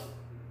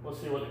 Let's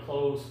see what the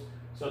close.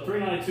 So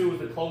 392 was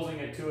the closing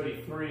at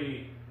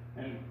 283,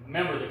 and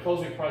remember the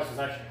closing price is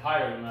actually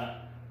higher than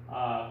that.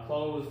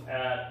 Closed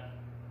at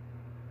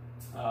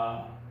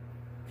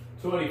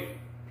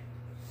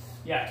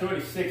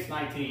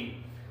 286.19.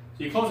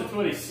 So you close at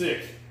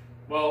 286.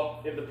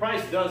 Well, if the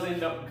price does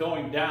end up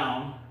going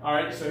down, all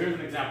right. So here's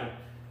an example.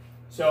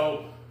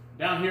 So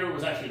down here it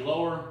was actually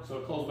lower, so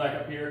it closed back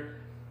up here.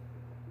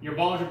 Your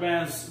Bollinger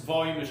Bands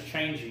volume is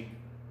changing.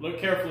 Look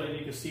carefully, and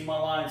you can see my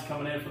lines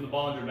coming in from the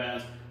Bollinger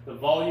Bands. The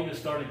volume is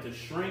starting to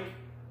shrink.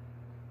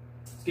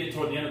 It's getting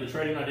toward the end of the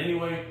trading night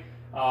anyway.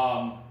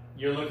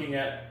 You're looking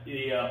at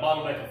the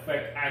bottleneck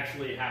effect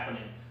actually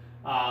happening.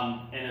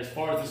 And as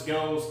far as this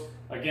goes,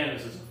 again,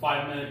 this is a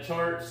 5-minute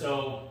chart,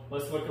 so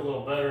let's look a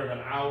little better at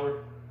an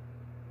hour.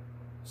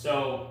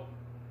 So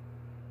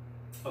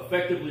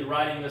effectively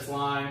writing this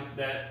line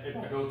that if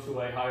I go to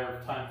a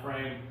higher time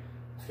frame,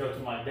 let's go to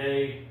my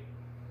day,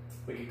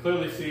 we can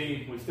clearly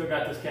see we still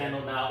got this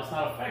candle. Now it's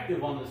not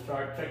effective on this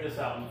chart. Check this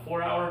out. In the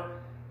 4-hour,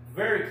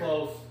 very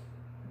close,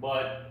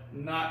 but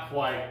not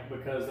quite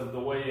because of the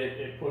way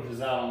it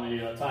pushes out on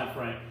the time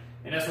frame.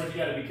 And that's what you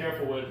got to be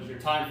careful with, is your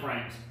time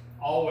frames.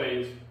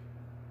 Always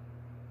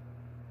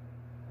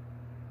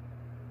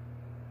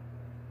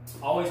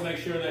always make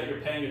sure that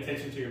you're paying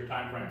attention to your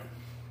time frame.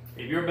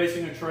 If you're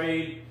basing a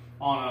trade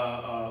on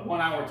a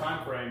 1 hour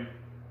time frame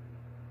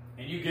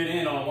and you get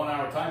in on a 1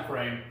 hour time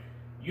frame,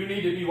 you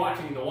need to be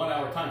watching the 1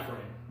 hour time frame,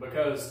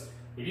 because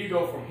if you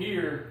go from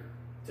here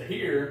to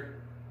here,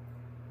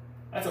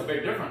 that's a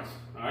big difference.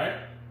 All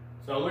right,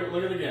 so look at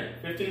it again.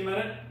 15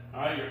 minute,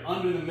 all right, you're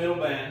under the middle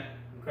band.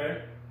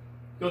 Okay,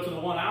 go to the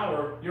 1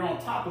 hour, you're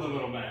on top of the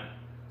middle band.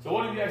 So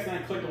what if you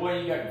accidentally clicked away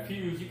and you got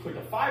confused? You clicked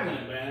a 5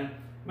 minute band.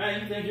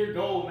 Man, you think you're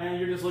gold, man.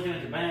 You're just looking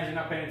at your bands. You're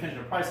not paying attention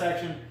to price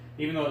action.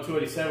 Even though at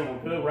 287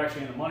 we're good, we're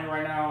actually in the money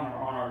right now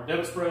on our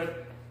debit spread.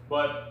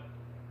 But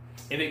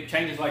if it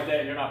changes like that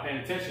and you're not paying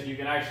attention, you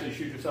can actually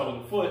shoot yourself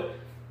in the foot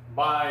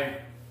by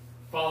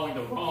following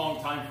the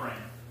wrong time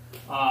frame.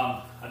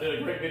 I did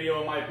a great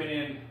video, in my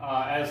opinion,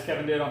 as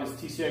Kevin did on his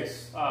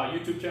TCX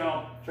YouTube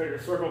channel, Trader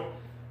Circle.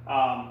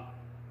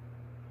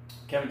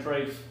 Kevin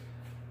trades.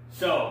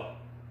 So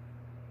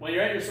when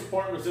you're at your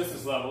support and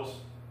resistance levels,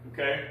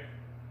 okay,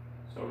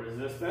 so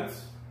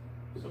resistance,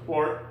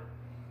 support,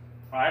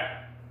 all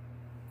right,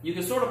 you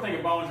can sort of think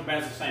of Bollinger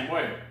Bands the same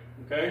way,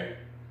 okay,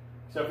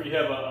 except for you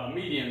have a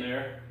median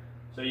there.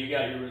 So you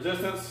got your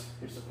resistance,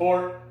 your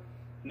support,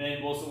 and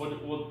then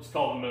we'll just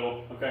call it the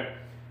middle, okay.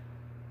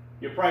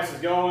 Your price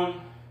is going,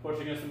 push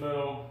against the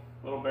middle,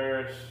 a little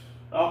bearish.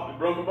 Oh, it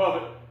broke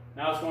above it.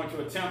 Now it's going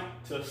to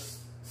attempt to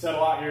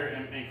settle out here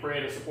and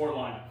create a support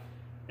line.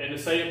 And to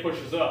say it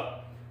pushes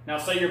up. Now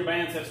say your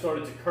bands have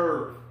started to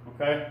curve,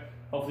 okay?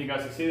 Hopefully you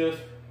guys can see this.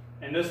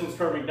 And this one's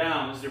curving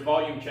down, this is your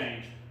volume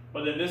change.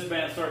 But then this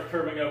band starts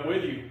curving up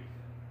with you.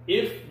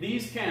 If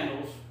these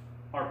candles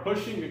are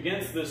pushing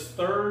against this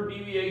third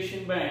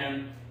deviation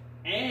band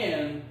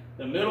and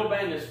the middle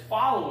band is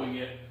following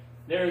it,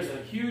 there is a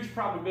huge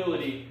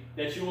probability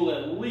that you will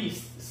at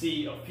least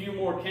see a few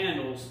more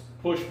candles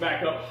push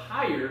back up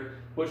higher,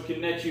 which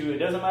can net you. It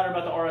doesn't matter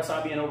about the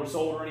RSI being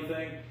oversold or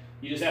anything.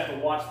 You just have to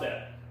watch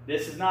that.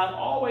 This is not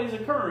always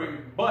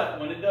occurring, but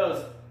when it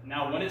does,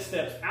 now when it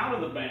steps out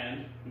of the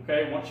band,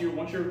 okay, once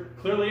you're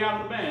clearly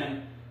out of the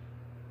band,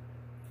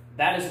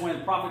 that is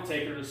when profit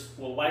takers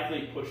will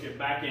likely push it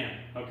back in,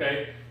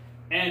 okay?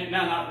 And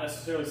now, not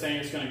necessarily saying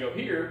it's going to go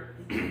here,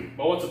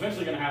 but what's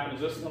eventually going to happen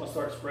is this is going to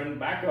start spreading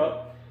back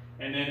up,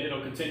 and then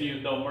it'll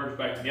continue, they'll merge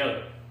back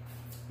together.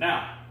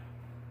 Now,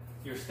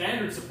 your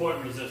standard support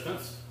and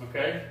resistance,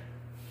 okay,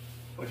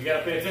 what you got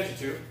to pay attention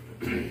to,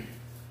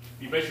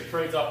 if you base your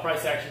trades off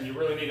price action, you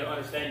really need to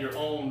understand your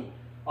own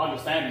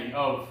understanding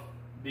of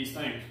these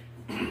things.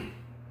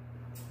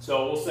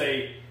 So we'll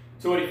say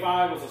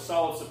 285 was a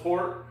solid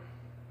support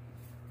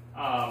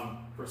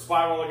for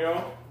SPY a while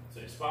ago.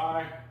 Let's say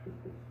SPY.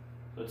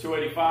 So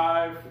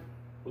 285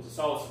 was a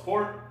solid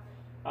support.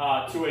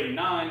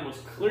 289 was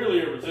clearly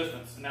a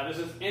resistance. Now this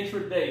is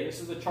intraday.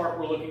 This is the chart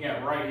we're looking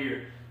at right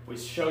here. We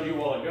showed you a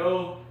while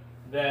ago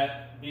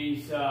that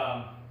these,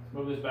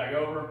 move this back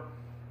over.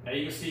 Now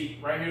you can see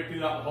right here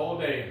throughout the whole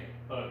day,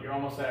 look, you're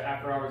almost at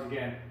after hours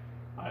again.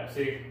 All right,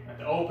 see, at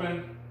the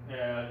open,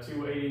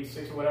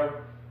 286 or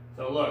whatever.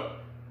 So look,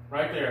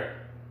 right there.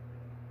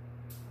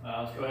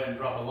 Let's go ahead and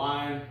drop a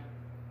line.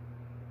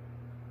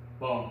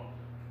 Boom,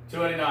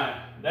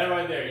 289. That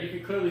right there, you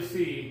can clearly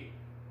see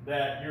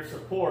that your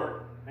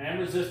support and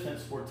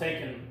resistance were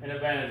taking an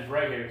advantage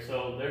right here.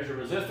 So there's your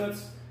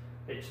resistance.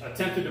 It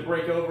attempted to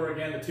break over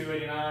again, the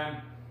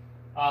 289.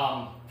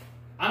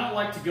 I don't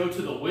like to go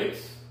to the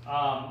wicks.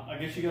 I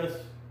guess you guys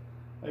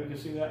maybe can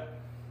see that.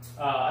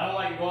 I don't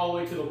like to go all the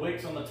way to the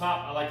wicks on the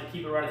top. I like to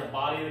keep it right at the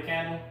body of the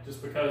candle,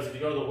 just because if you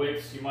go to the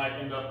wicks, you might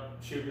end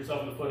up shooting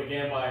yourself in the foot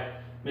again by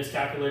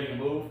miscalculating a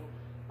move.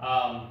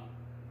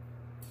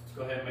 Let's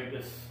go ahead and make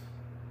this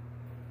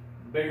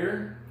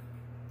bigger.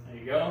 There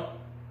you go.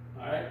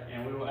 All right,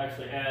 and we will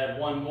actually add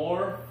one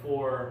more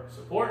for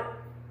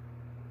support.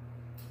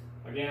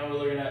 Again, we're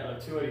looking at a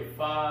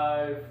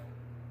 285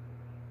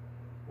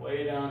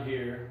 way down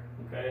here.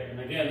 Okay, and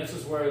again, this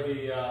is where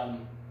the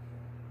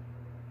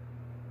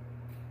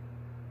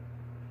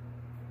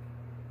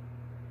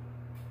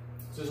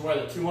this is where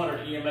the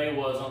 200 EMA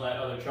was on that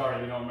other chart,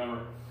 if you don't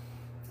remember.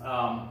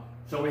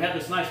 So we had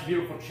this nice,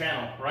 beautiful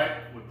channel, right?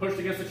 We pushed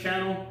against the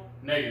channel,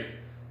 negative.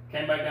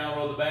 Came back down,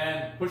 rolled the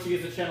band, pushed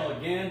against the channel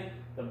again.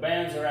 The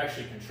bands are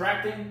actually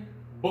contracting.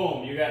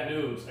 Boom, you got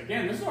news.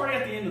 Again, this is already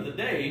at the end of the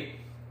day.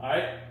 All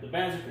right, the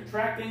bands are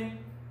contracting,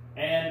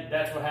 and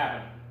that's what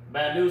happened.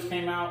 Bad news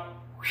came out,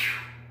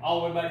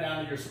 all the way back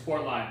down to your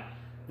support line.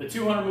 The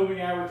 200 moving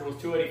average was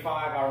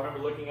 285. I remember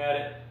looking at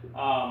it.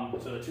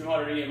 So the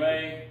 200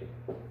 EMA,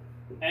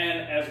 and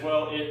as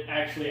well, it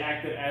actually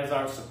acted as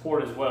our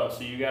support as well.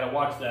 So you got to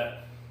watch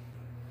that.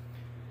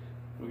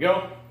 Here we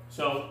go.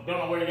 So don't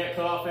know where you get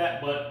cut off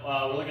at, but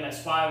we're looking at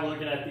SPY. We're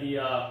looking at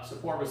the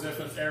support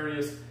resistance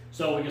areas.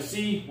 So we can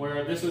see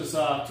where this is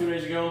 2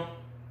 days ago,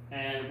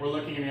 and we're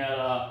looking at,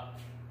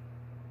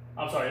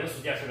 I'm sorry, this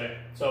was yesterday.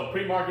 So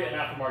pre-market and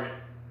aftermarket.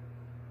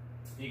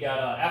 You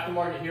got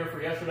aftermarket here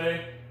for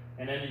yesterday,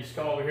 and then you just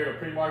come over here to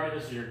pre-market.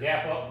 This is your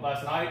gap up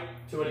last night,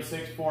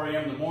 286, 4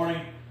 a.m. in the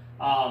morning.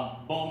 Boom,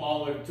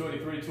 all the way to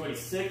 283,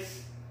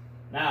 286.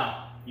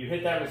 Now, you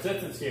hit that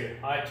resistance here.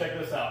 All right, check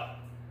this out.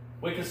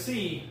 We can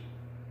see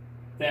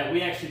that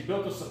we actually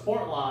built a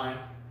support line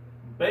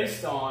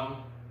based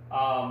on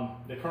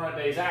the current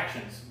day's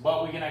actions.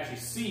 But we can actually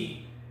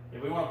see,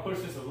 if we want to push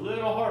this a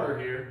little harder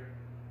here,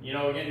 you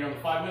know, again, you're on the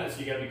 5 minutes,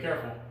 so you got to be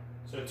careful.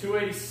 So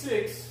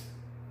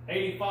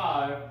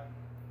 286.85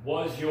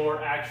 was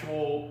your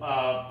actual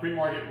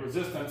pre-market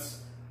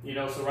resistance, you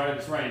know, so right in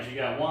this range. You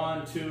got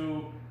 1,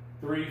 2,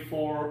 3,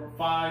 4,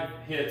 5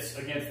 hits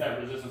against that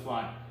resistance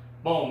line.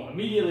 Boom,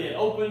 immediately it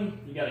opened.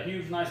 You got a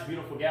huge, nice,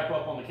 beautiful gap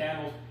up on the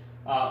candles,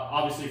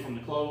 obviously from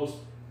the close.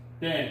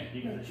 Then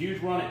you got a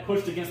huge run, it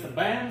pushed against the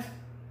bands,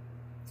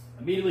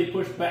 immediately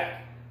pushed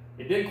back.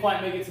 It didn't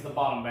quite make it to the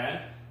bottom band,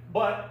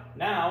 but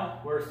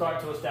now we're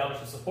starting to establish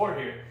a support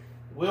here.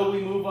 Will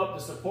we move up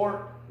to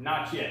support?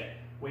 Not yet.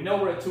 We know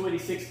we're at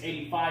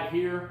 286.85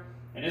 here,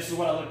 and this is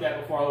what I looked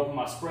at before I opened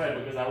my spread,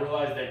 because I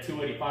realized that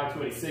 285,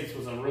 286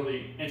 was a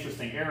really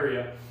interesting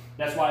area.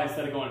 That's why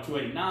instead of going to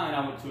 289,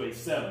 I went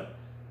 287.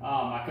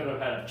 I could have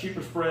had a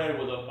cheaper spread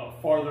with a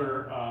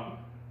farther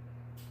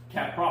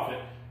cap profit,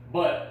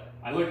 but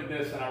I looked at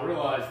this and I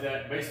realized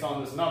that based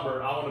on this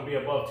number, I want to be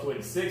above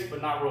 286,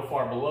 but not real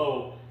far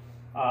below,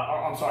 or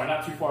I'm sorry,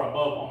 not too far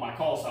above on my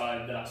call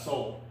side that I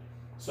sold.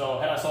 So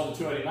had I sold to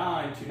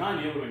 289,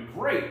 290, it would have been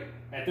great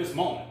at this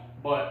moment,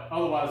 but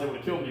otherwise it would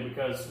have killed me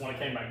because when it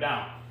came back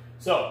down.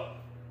 So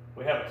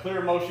we have a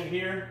clear motion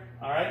here,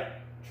 all right,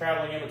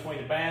 traveling in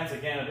between the bands.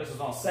 Again, if this is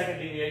on second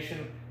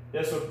deviation,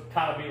 this would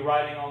kind of be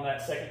riding on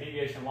that second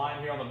deviation line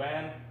here on the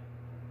band.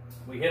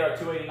 We hit our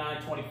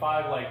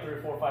 289.25 like 3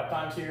 or 4 or 5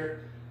 times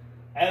here.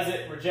 As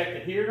it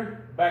rejected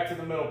here, back to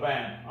the middle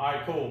band. All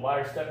right, cool,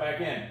 buyer step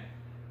back in.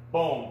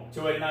 Boom,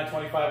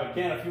 289.25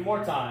 again a few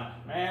more times.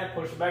 Man,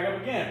 push it back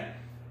up again.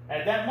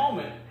 At that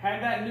moment,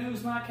 had that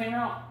news not came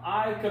out,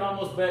 I could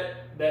almost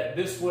bet that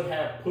this would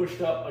have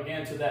pushed up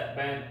again to that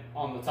band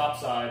on the top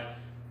side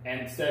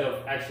instead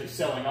of actually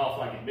selling off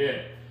like it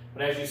did.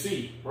 But as you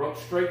see, broke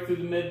straight through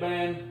the mid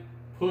band,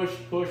 push,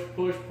 push,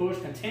 push, push,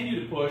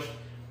 continue to push,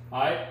 all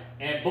right,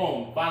 and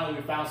boom, finally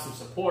we found some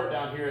support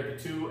down here at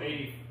the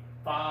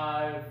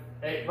 285,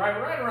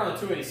 right around the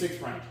 286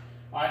 range.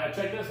 All right, now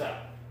check this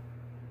out.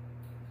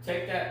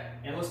 Take that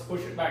and let's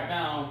push it back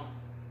down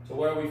to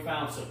where we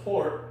found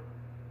support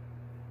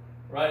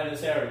right in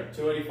this area,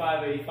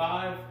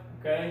 285.85,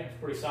 okay, it's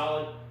pretty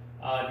solid.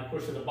 If you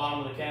push to the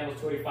bottom of the candles,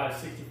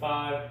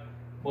 285.65,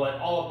 but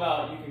all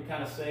about, you can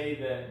kind of say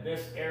that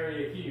this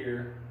area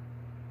here,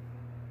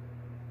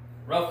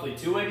 roughly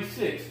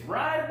 286,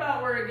 right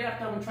about where it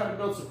gapped up and tried to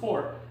build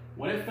support,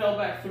 when it fell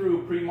back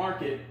through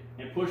pre-market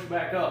and pushed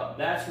back up,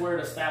 that's where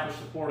it established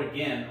support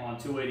again on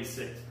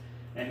 286,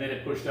 and then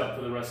it pushed up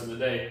for the rest of the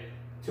day.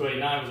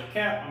 289 was a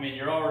cap. I mean,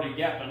 you're already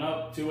gapping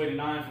up.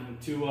 289 from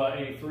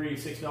 283,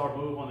 $6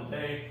 move on the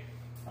day.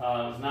 It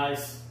was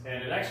nice,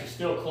 and it actually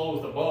still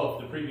closed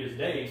above the previous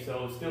day,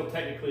 so it's still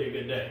technically a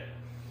good day,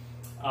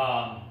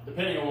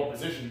 depending on what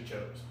position you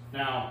chose.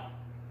 Now,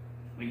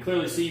 we can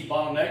clearly see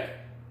bottleneck,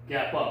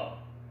 gap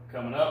up.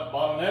 Coming up,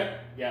 bottleneck,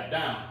 gap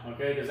down.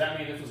 Okay, does that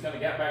mean this was going to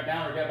gap back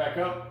down or gap back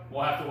up?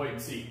 We'll have to wait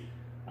and see.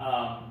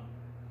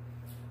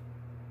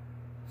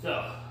 So,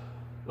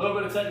 a little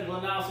bit of technical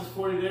analysis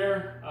for you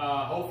there.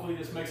 Hopefully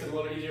this makes it a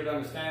little easier to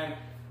understand,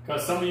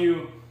 because some of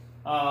you,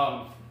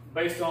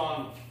 based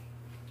on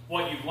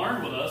what you've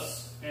learned with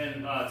us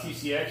in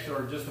TCX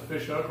or just a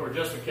fish hook or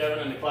just with Kevin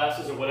in the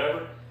classes or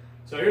whatever.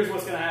 So here's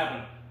what's going to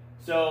happen.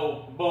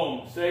 So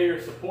boom, say your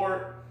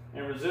support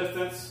and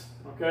resistance,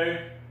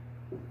 okay?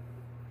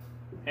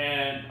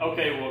 And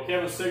okay, well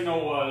Kevin's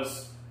signal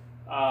was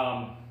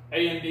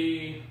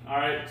A&D, all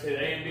right, say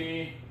the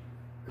A&D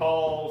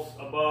calls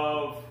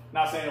above,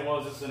 not saying it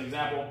was, this is an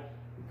example,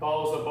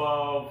 calls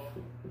above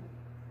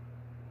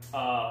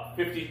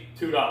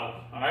 $52, all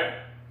right?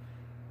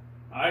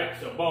 All right,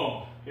 so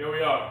boom, here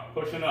we are,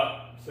 pushing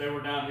up. Say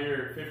we're down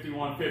here at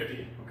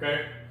 51.50,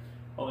 okay?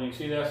 Hold on, you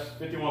see this,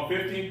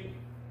 51.50,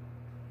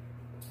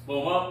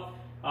 boom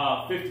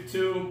up,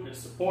 52 is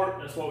support,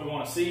 that's what we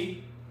want to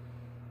see.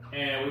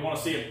 And we want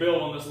to see it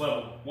build on this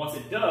level. Once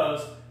it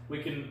does,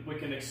 we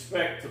can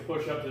expect to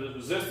push up to the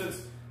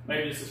resistance.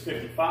 Maybe this is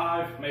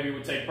 55, maybe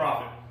we take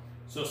profit.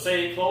 So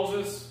say it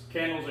closes,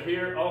 candles are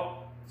here.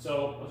 Oh,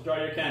 so let's draw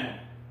your candle.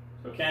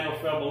 So candle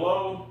fell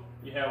below,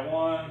 you have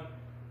 1,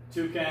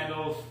 2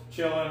 candles,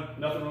 chilling,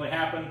 nothing really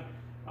happened.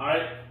 All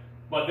right,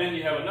 but then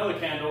you have another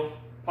candle,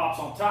 pops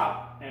on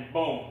top, and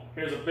boom,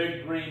 here's a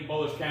big green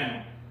bullish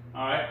candle.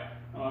 All right,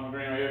 I have a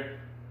green right here.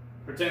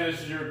 Pretend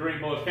this is your green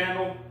bullish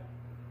candle.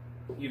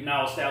 You've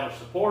now established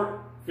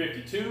support,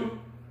 52.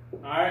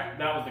 All right,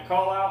 that was the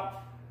call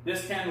out.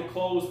 This candle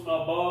closed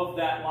above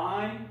that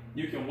line.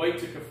 You can wait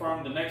to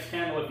confirm the next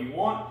candle if you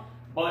want,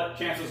 but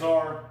chances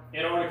are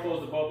it already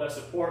closed above that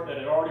support that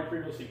it already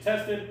previously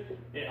tested.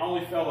 It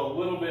only fell a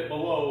little bit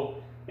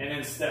below and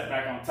then stepped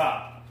back on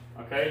top.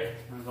 Okay,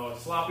 that's always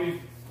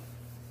sloppy.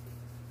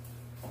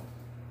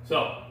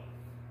 So,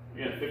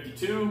 again,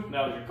 52,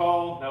 that was your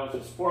call. That was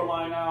your support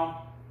line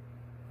now.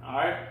 All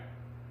right.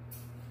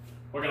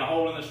 We're going to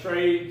hold in this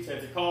trade, say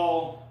it's a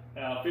call,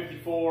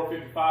 54,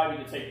 55,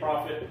 you can take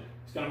profit.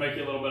 It's going to make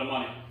you a little bit of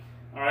money.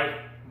 All right,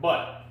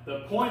 but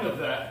the point of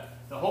that,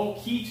 the whole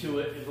key to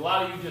it, is a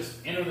lot of you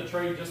just enter the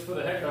trade just for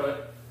the heck of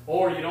it,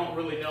 or you don't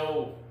really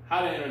know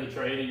how to enter the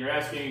trade, and you're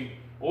asking,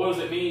 well, what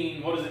does it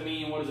mean? What does it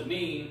mean? What does it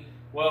mean?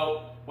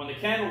 Well, when the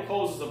candle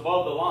closes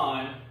above the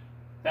line,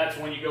 that's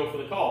when you go for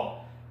the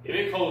call. If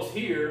it closed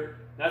here,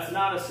 that's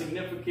not a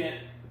significant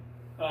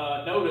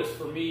notice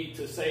for me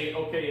to say,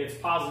 okay, it's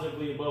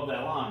positively above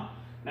that line.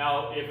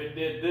 Now, if it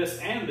did this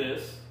and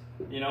this,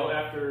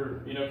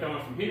 after,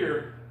 coming from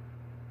here,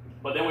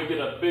 but then we get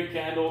a big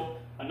candle,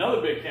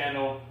 another big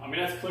candle, I mean,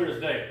 that's clear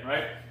as day,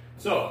 right?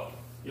 So,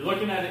 you're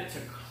looking at it to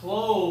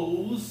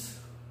close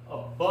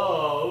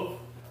above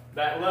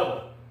that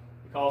level.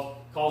 It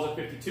calls at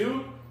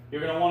 52.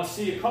 You're going to want to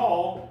see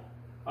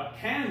a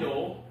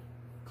candle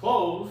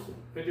close,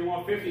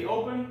 51.50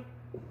 open.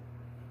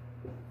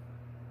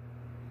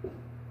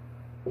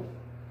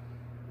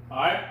 All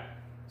right,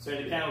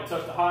 say the candle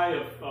touched the high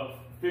of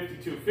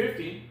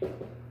 52.50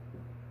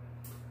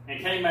 and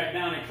came back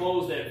down and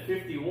closed at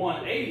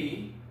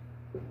 51.80.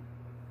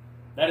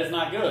 That is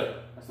not good.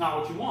 That's not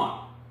what you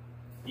want.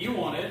 You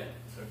want it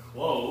to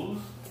close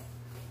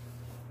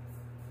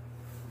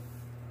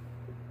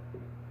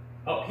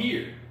up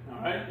here. All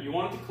right, you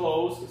want it to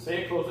close,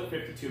 say it closed at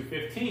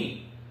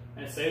 52.15,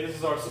 and say this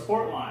is our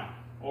support line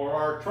or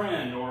our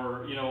trend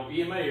or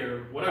EMA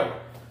or whatever.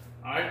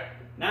 All right,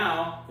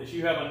 now that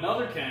you have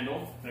another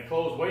candle that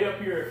closed way up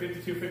here at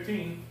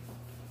 52.15,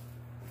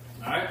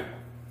 all right,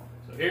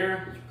 so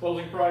here is your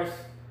closing price.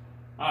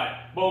 All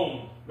right,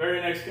 boom,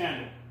 very next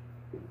candle.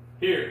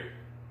 Here,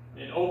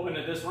 it opened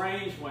at this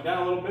range, went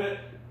down a little bit,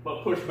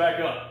 but pushed back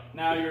up.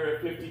 Now you're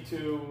at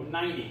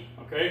 52.90,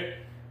 okay?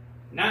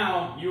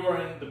 Now you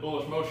are in the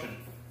bullish motion.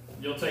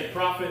 You'll take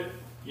profit,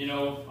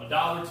 $1,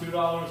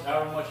 $2,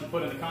 however much you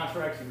put in the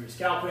contracts. If you're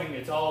scalping,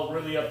 it's all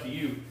really up to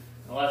you. In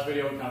the last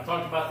video, we kind of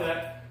talked about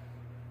that.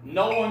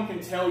 No one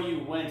can tell you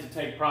when to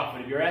take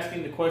profit. If you're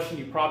asking the question,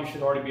 you probably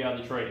should already be out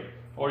of the trade,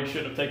 or you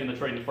shouldn't have taken the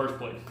trade in the first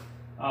place.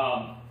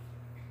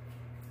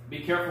 Be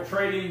careful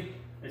trading.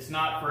 It's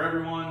not for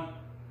everyone,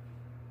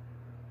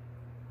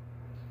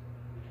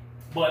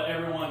 but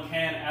everyone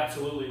can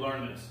absolutely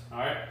learn this, all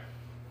right?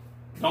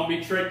 Don't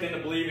be tricked into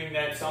believing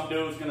that some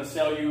dude's going to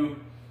sell you,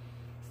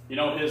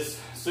 his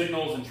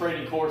signals and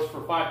trading course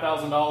for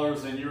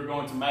 $5,000 and you're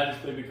going to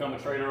magically become a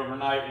trader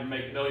overnight and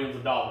make millions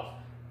of dollars.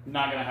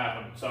 Not going to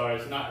happen. Sorry,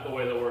 it's not the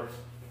way that works.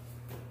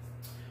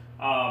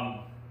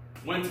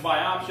 When to buy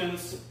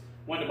options,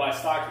 when to buy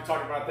stocks, we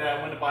talked about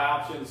that, when to buy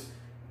options.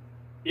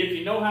 If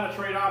you know how to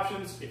trade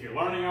options, if you're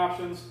learning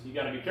options, you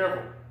got to be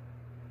careful.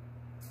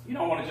 You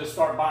don't want to just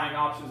start buying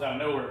options out of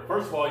nowhere.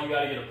 First of all, you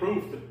got to get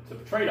approved to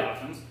trade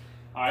options,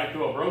 all right,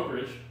 through a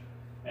brokerage.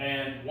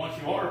 And once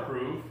you are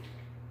approved,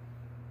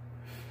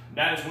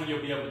 that is when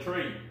you'll be able to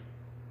trade.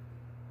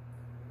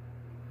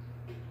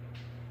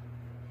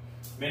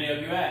 Many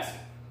of you ask,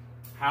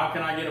 how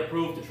can I get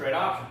approved to trade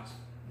options?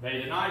 They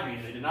denied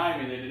me, they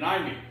denied me, they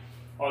denied me.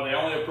 Or they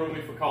only approve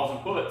me for calls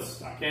and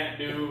puts. I can't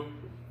do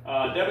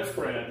debit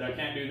spreads. I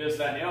can't do this,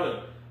 that, and the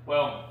other.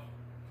 Well,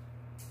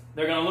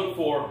 they're going to look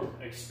for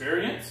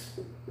experience.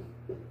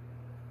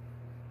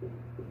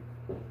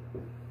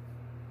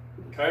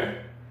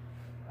 Okay?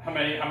 How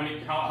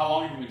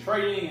long have you been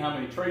trading? How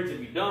many trades have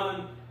you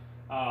done?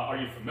 Are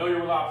you familiar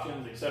with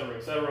options, etc.,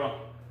 etc.?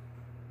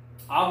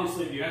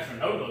 Obviously, if you answer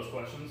no to those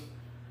questions,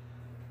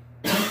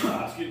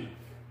 excuse me,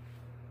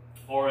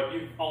 or if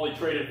you've only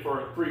traded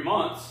for 3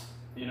 months,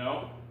 they're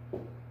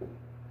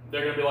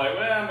going to be like,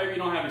 well, maybe you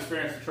don't have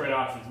experience to trade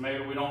options.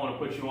 Maybe we don't want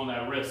to put you on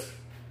that risk.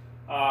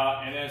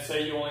 And then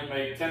say you only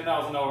make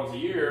 $10,000 a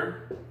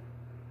year.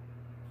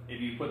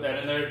 If you put that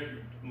in there, you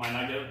might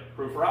not get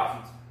approved for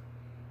options.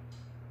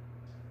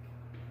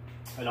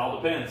 It all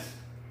depends.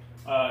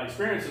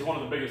 Experience is one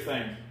of the biggest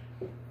things.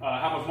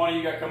 How much money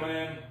you got coming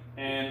in,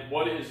 and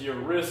what is your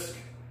risk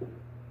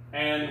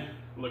and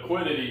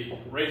liquidity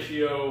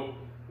ratio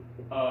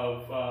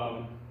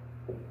of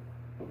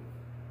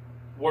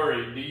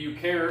worry. Do you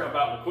care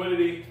about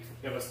liquidity?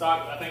 You have a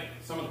stock, I think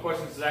some of the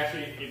questions is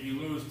actually, if you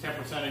lose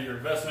 10% of your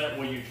investment,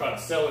 will you try to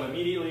sell it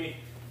immediately?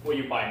 Will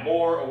you buy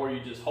more, or will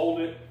you just hold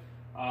it?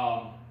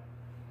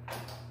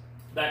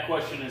 That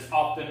question is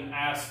often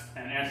asked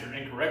and answered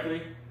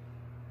incorrectly.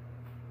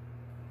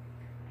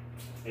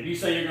 If you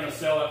say you're going to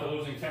sell after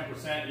losing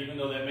 10%, even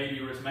though that may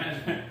be risk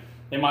management,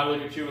 they might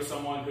look at you as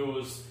someone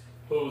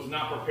who's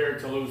not prepared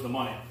to lose the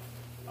money.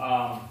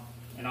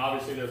 And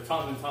obviously there's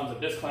tons and tons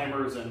of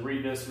disclaimers and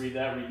read this, read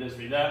that, read this,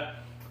 read that.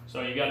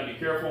 So you got to be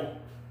careful.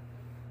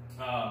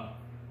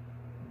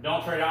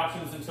 Don't trade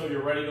options until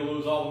you're ready to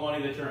lose all the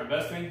money that you're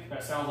investing.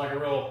 That sounds like a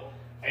real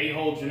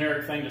a-hole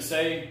generic thing to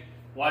say.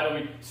 Why do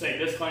we say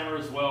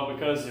disclaimers? Well,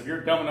 because if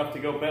you're dumb enough to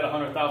go bet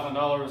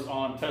 $100,000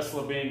 on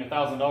Tesla being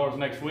 $1,000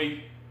 next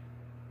week,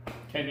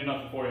 can't do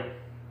nothing for you.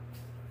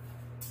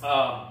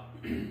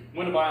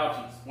 When to buy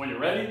options? When you're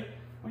ready,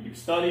 when you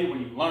study,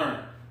 when you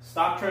learn.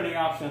 Stop trading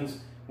options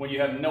when you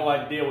have no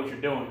idea what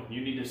you're doing.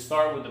 You need to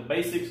start with the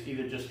basics,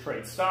 either just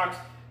trade stocks,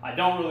 I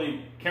don't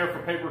really care for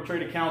paper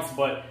trade accounts,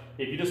 but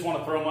if you just want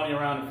to throw money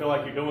around and feel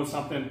like you're doing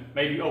something,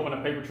 maybe open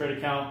a paper trade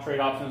account, trade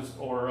options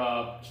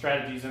or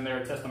strategies in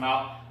there, test them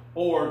out,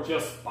 or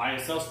just buy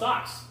and sell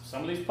stocks.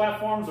 Some of these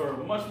platforms are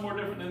much more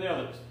different than the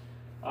others.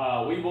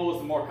 Webull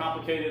is the more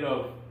complicated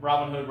of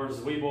Robinhood versus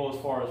Webull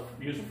as far as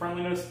user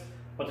friendliness,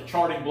 but the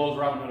charting blows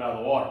Robinhood out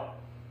of the water.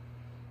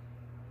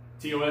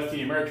 TOS,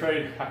 TD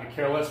Ameritrade, I could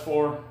care less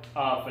for.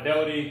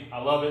 Fidelity,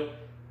 I love it.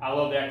 I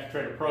love the Active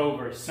Trader Pro,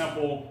 very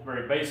simple,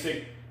 very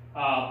basic,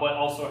 but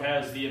also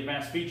has the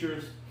advanced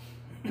features.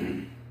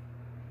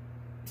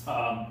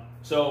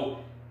 So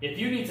if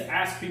you need to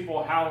ask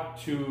people how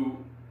to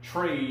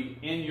trade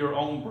in your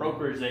own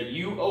brokerage that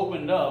you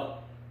opened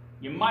up,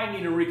 you might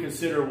need to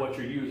reconsider what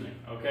you're using,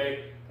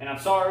 okay? And I'm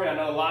sorry, I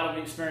know a lot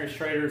of experienced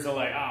traders are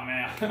like, oh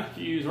man,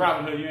 you use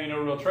Robinhood, you ain't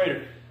no real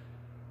trader.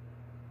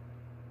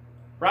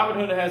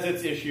 Robinhood has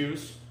its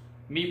issues.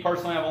 Me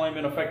personally, I've only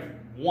been affected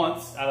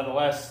once out of the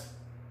last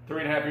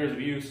 3.5 years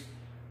of use.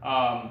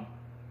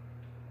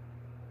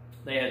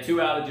 They had 2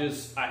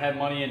 outages. I had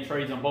money in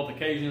trades on both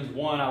occasions.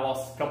 One, I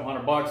lost a couple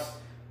 $100,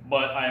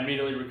 but I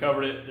immediately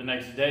recovered it the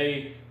next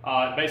day.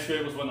 Basically,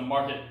 it was when the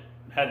market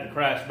had the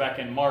crash back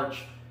in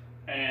March,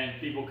 and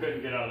people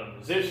couldn't get out of the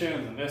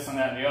positions, and this and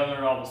that and the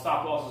other. All the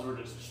stop losses were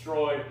just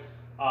destroyed.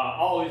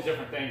 All these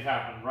different things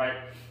happened, right?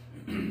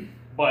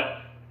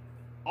 But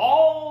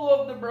all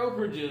of the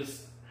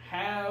brokerages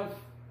have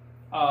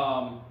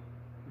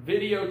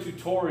video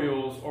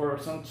tutorials or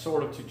some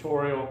sort of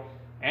tutorial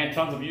and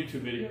tons of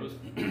YouTube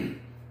videos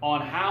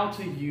on how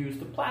to use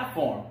the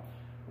platform.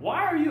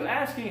 Why are you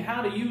asking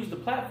how to use the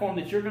platform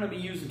that you're going to be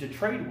using to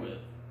trade with?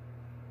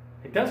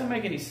 It doesn't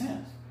make any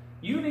sense.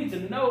 You need to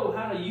know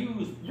how to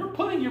use, you're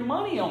putting your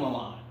money on the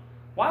line.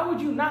 Why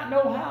would you not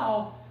know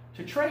how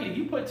to trade? If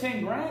you put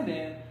 10 grand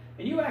in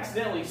and you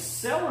accidentally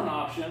sell an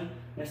option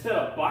instead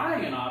of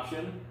buying an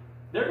option,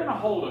 they're going to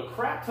hold a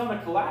crap ton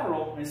of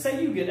collateral and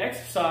say you get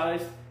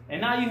exercised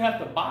and now you have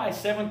to buy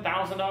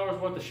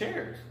 $7,000 worth of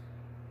shares.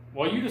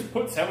 Well, you just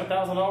put $7,000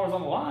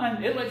 on the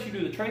line. It lets you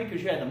do the trade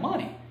because you had the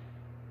money.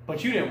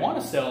 But you didn't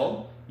want to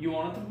sell, you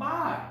wanted to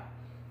buy.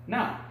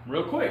 Now,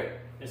 real quick,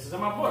 this is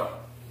in my book.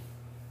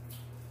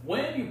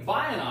 When you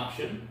buy an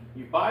option,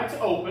 you buy it to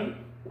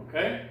open,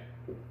 okay?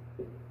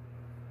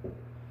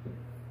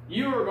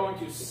 You are going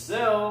to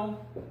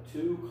sell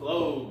to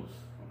close,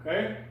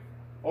 okay?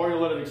 Or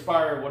you'll let it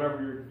expire,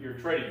 whatever you're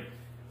trading,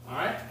 all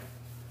right?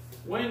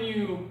 When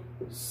you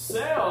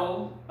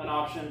sell an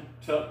option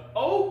to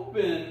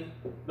open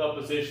the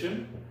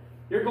position,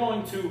 you're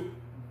going to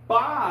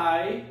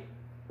buy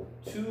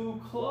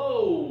to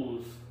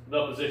close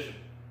the position,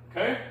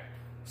 okay?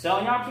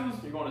 Selling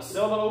options, you're going to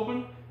sell to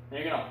open, and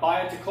you're going to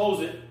buy it to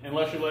close it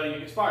unless you're letting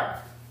it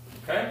expire,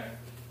 okay?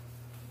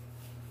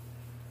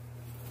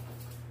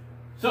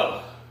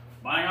 So,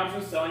 buying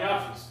options, selling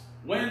options.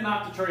 When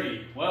not to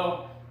trade?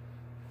 Well,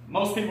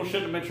 most people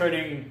shouldn't have been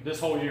trading this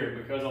whole year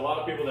because a lot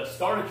of people that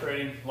started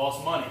trading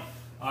lost money.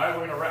 All right,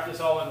 we're going to wrap this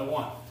all into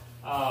one.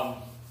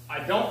 I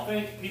don't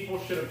think people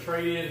should have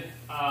traded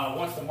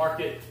once the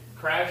market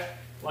crashed.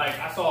 Like,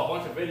 I saw a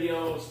bunch of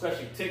videos,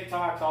 especially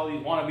TikToks, all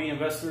these wannabe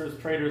investors,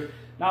 traders.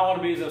 Not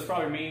wannabes, that's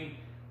probably mean.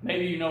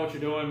 Maybe you know what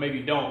you're doing, maybe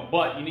you don't.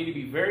 But you need to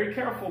be very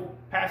careful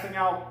passing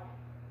out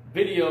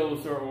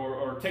videos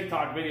or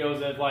TikTok videos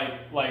that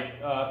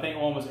I think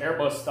one was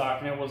Airbus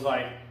stock, and it was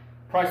like,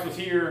 price was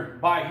here,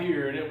 buy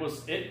here, and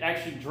it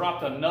actually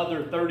dropped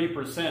another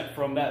 30%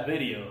 from that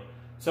video.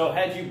 So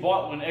had you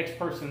bought when X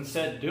person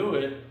said do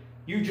it,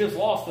 you just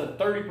lost the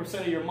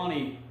 30% of your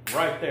money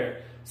right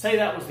there. Say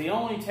that was the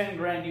only 10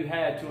 grand you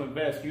had to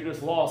invest, you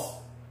just lost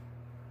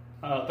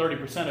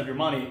 30% of your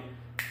money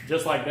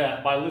just like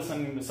that by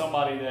listening to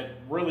somebody that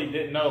really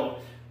didn't know.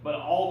 But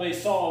all they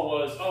saw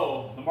was,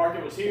 oh, the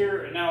market was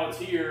here and now it's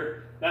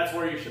here, that's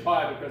where you should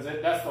buy because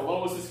that's the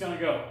lowest it's going to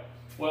go.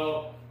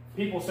 Well,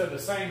 people said the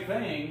same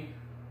thing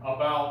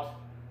about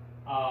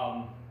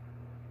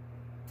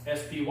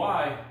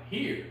SPY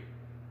here.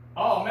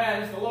 Oh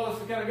man, it's the lowest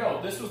it's going to go.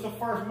 This was the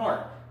first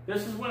mark.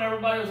 This is when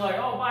everybody was like,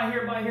 oh, buy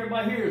here, buy here,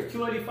 buy here. It's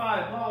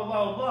 285, blah,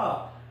 blah,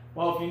 blah.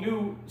 Well, if you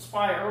knew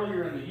SPY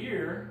earlier in the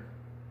year,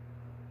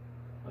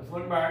 let's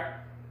look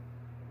back.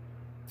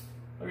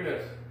 Look at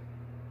this.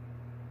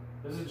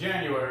 This is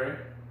January,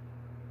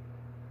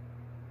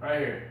 right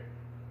here.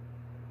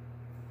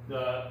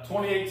 The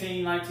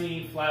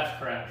 2018-19 flash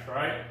crash,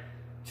 right?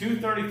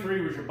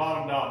 233 was your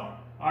bottom dollar.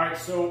 All right,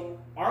 so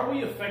are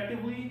we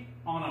effectively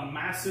on a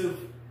massive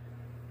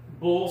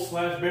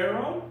bull/bear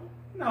run?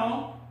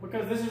 No,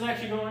 because this is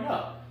actually going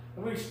up.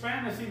 If we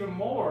expand this even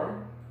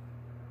more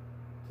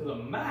to the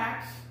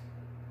max,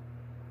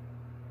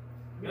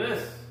 look at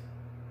this.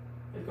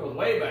 It goes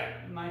way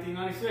back,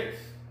 1996.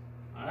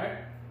 All right,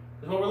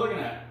 that's what we're looking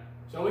at.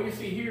 So we can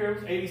see here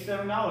it's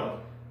 $87.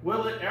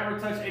 Will it ever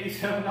touch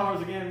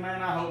 $87 again?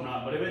 Man, I hope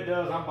not. But if it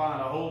does, I'm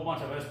buying a whole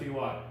bunch of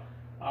SPY.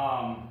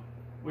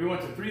 We went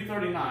to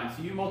 339.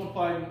 So you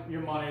multiply your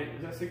money.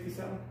 Is that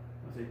 67?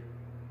 Let's see.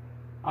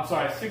 I'm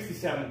sorry,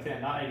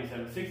 67.10, not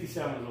 87.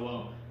 67 is a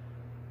low.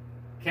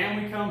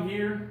 Can we come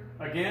here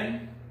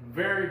again?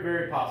 Very,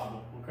 very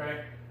possible,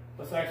 okay?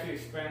 Let's actually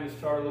expand this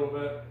chart a little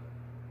bit.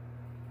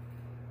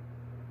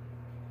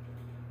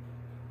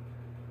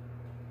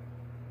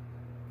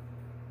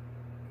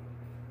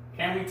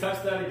 Can we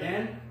touch that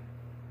again?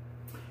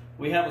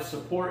 We have a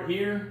support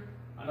here.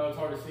 I know it's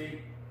hard to see.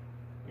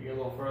 Let me get a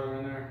little further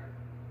in there.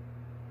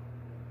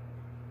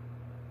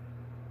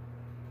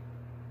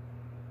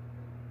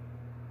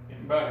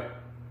 Getting better.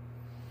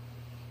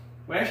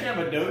 We actually have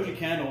a doji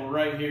candle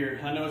right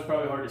here. I know it's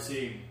probably hard to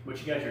see, but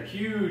you got your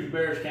huge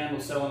bearish candle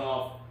selling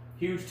off,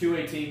 huge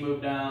 218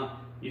 move down.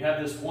 You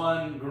have this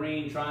one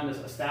green trying to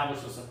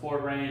establish a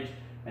support range,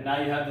 and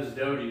now you have this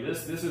doji.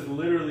 This is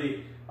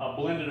literally a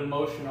blended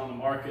emotion on the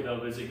market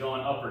of is it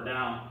going up or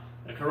down.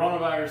 The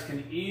coronavirus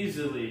can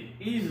easily,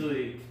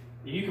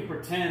 you could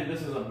pretend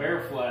this is a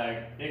bear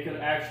flag. It could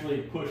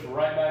actually push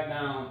right back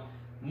down,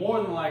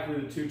 more than likely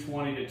the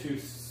 220 to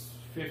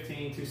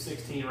 215,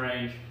 216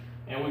 range.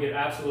 And we could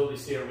absolutely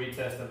see a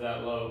retest of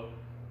that low.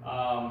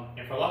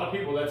 And for a lot of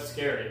people, that's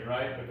scary,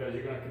 right? Because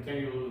you're going to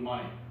continue to lose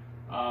money.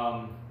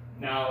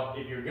 Now,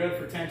 if you're good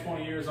for 10,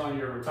 20 years on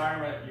your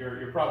retirement,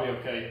 you're probably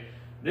okay.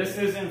 This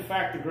is, in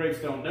fact, the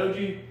Gravestone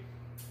Doji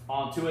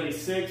on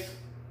 286.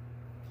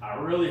 I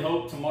really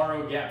hope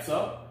tomorrow gaps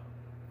up,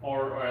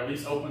 or at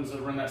least opens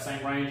around that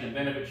same range. And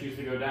then if it chooses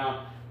to go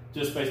down,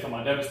 just based on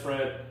my debit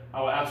spread,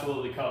 I will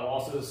absolutely cut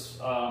losses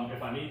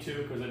if I need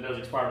to, because it does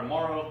expire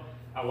tomorrow.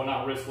 I will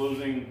not risk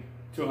losing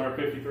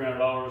 $250,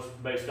 $300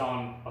 based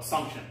on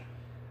assumption.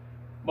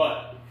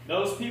 But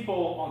those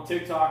people on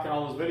TikTok and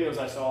all those videos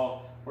I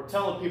saw were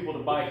telling people to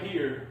buy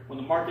here when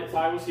the market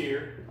high was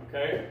here,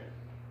 okay?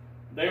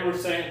 They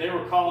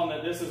were calling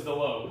that this is the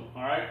low,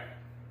 all right?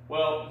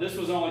 Well, this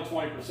was only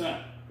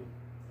 20%.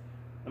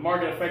 The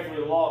market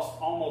effectively lost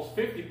almost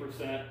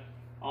 50%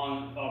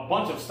 on a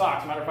bunch of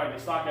stocks. Matter of fact,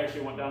 the stock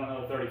actually went down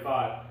another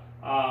 35.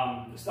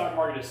 The stock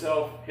market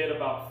itself hit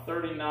about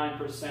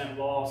 39%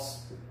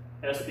 loss,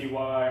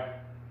 SPY,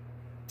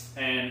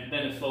 and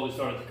then it slowly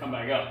started to come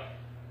back up.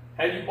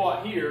 Had you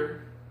bought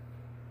here,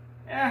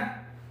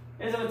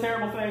 is it a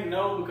terrible thing?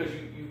 No, because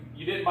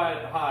you didn't buy it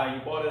at the high,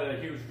 you bought it at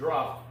a huge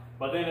drop,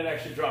 but then it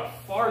actually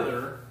dropped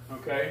farther,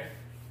 okay?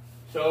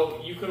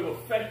 So you could have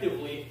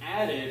effectively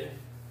added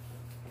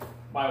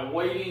by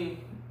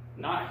waiting,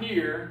 not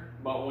here,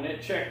 but when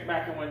it checked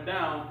back and went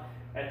down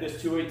at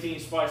this 218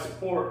 SPY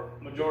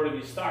support, majority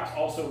of these stocks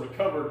also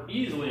recovered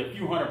easily a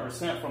few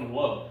 100% from the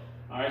low.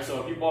 All right,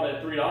 so if you bought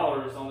at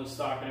 $3 on this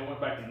stock and it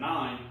went back to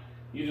 $9,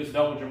 you just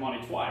doubled your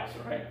money twice,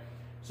 all right?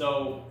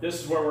 So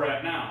this is where we're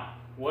at now.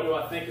 What do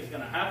I think is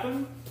going to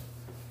happen?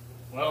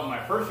 Well, in my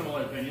personal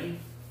opinion,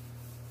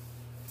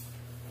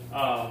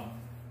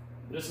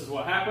 this is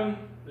what happened.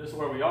 This is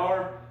where we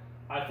are.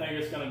 I think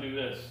it's going to do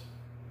this.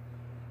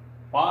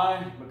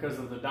 Why? Because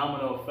of the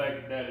domino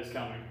effect that is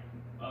coming.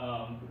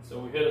 So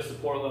we hit a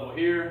support level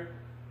here.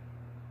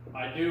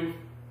 I do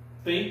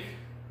think,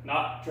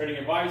 not trading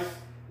advice,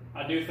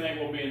 I do think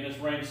we'll be in this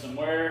range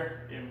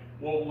somewhere. And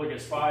we'll look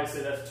at SPY,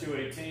 say that's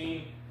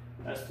 218,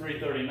 that's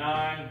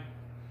 339.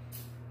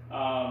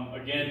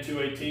 Again,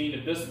 218.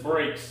 If this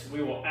breaks,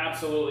 we will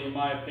absolutely, in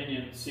my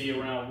opinion, see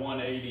around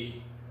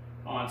 180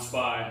 on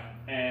SPY.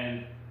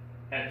 And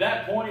at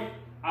that point,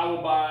 I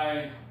will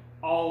buy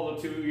all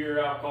the 2-year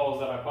out calls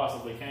that I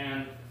possibly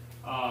can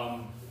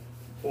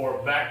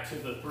for back to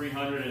the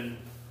 300 and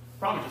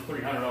probably just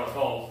 $300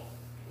 calls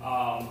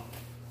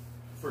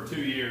for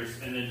 2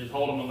 years, and then just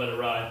hold them and let it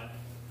ride.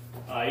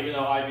 Even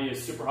though IB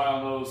is super high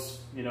on those,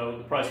 you know,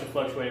 the price can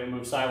fluctuate and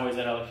move sideways.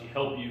 That'll actually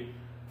help you.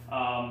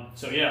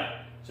 So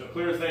yeah, so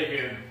clear as day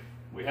here.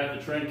 We have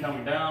the trend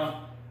coming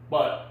down,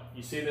 but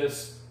you see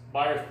this,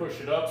 buyers push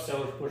it up,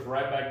 sellers push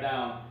right back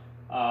down.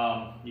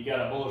 You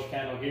got a bullish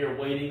candle here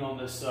waiting on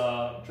this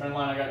trend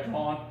line I got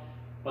drawn,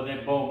 but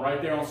then boom,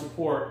 right there on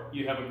support,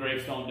 you have a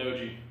Gravestone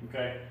Doji,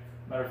 okay?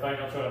 Matter of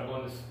fact, I'll try to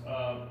blend this,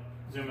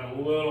 zoom in a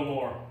little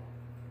more.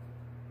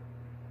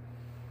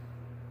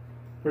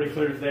 Pretty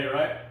clear as day,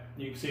 right?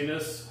 You can see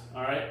this,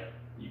 all right?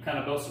 You kind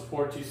of built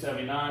support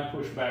 279,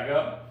 push back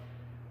up.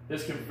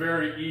 This can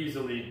very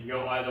easily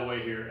go either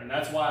way here, and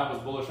that's why I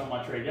was bullish on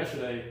my trade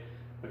yesterday,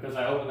 because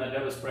I opened that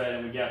debit spread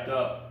and we gapped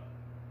up.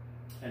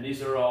 And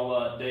these are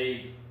all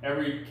day,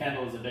 every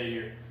candle is a day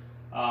here.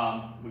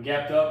 We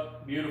gapped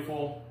up,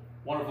 beautiful,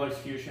 wonderful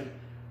execution.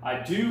 I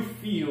do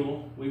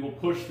feel we will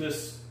push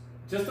this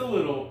just a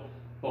little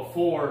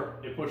before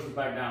it pushes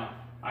back down.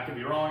 I could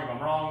be wrong. If I'm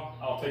wrong,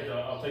 I'll take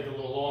the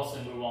little loss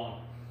and move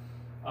on.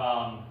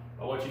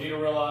 But what you need to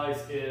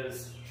realize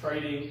is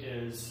trading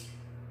is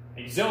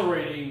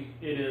exhilarating.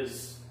 It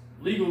is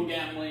legal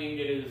gambling.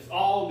 It is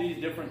all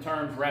these different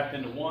terms wrapped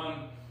into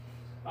one.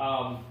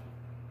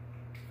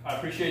 I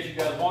appreciate you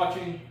guys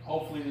watching.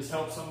 Hopefully this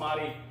helps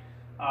somebody.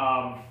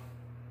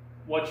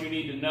 What you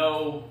need to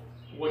know,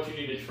 what you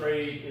need to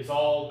trade is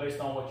all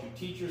based on what you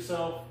teach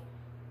yourself.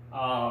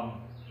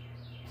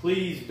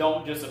 Please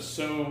don't just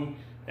assume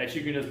that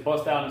you can just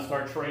bust out and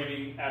start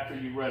trading after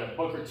you read a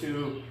book or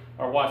two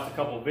or watched a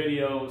couple of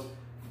videos.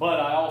 But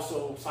I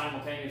also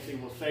simultaneously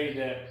will say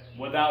that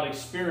without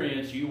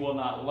experience, you will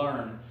not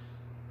learn.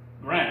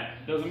 Granted,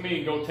 doesn't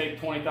mean go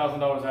take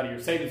 $20,000 out of your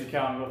savings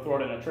account and go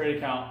throw it in a trade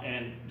account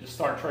and just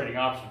start trading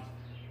options.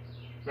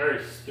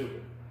 Very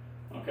stupid.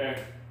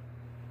 Okay?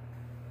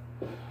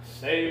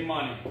 Save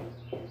money.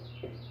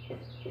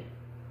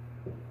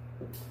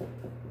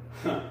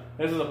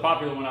 This is a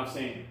popular one I've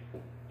seen.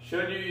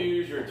 Should you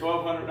use your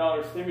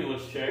 $1,200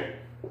 stimulus check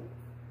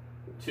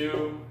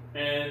to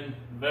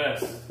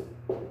invest?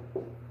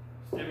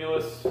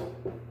 Stimulus,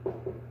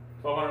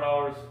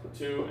 $1,200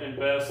 to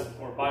invest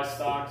or buy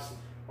stocks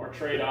or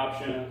trade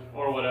options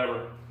or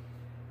whatever.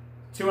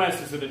 Two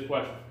answers to this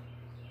question.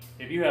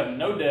 If you have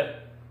no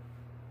debt,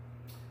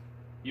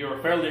 you are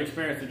fairly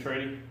experienced in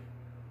trading,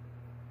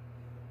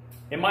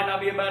 it might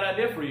not be a bad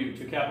idea for you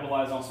to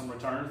capitalize on some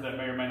returns that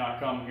may or may not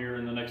come here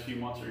in the next few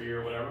months or year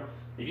or whatever.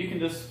 If you can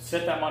just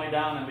set that money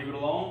down and leave it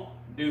alone,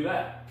 do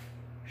that.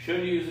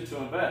 Should you use it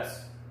to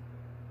invest?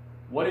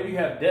 What if you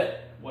have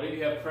debt? What if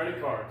you have credit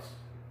cards?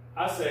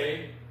 I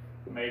say,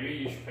 maybe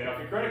you should pay off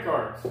your credit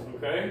cards,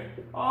 okay?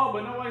 Oh,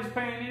 but nobody's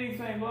paying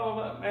anything, blah, blah,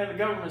 blah. Man, the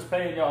government's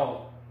paying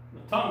y'all a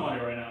ton of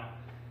money right now.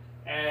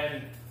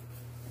 And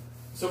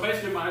so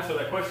basically my answer to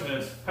that question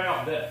is pay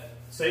off debt.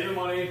 Save the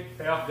money,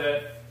 pay off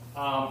debt.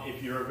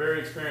 If you're a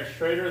very experienced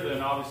trader,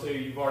 then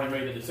obviously you've already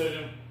made the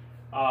decision.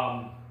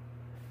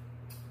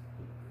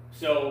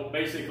 So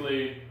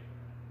basically,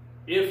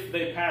 if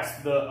they pass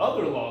the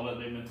other law that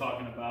they've been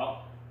talking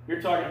about,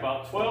 you're talking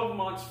about 12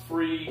 months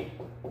free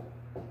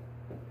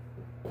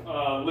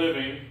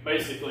living.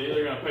 Basically,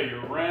 they're going to pay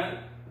your rent.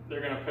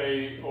 They're going to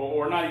pay,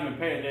 or not even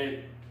pay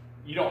it.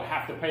 You don't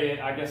have to pay it.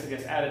 I guess it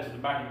gets added to the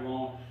back of the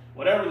loan.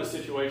 Whatever the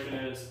situation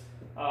is,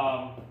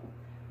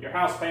 your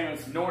house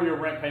payments nor your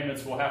rent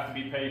payments will have to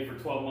be paid for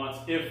 12 months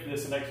if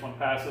this next one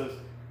passes.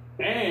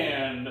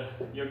 And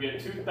you'll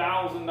get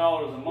 $2,000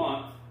 a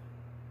month.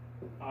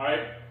 All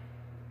right.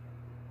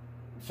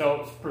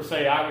 So per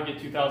se, I would get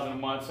 $2,000 a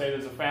month. Say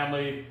there's a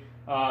family,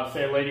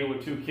 say a lady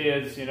with 2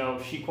 kids, you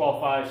know, she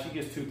qualifies, she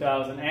gets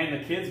 $2,000,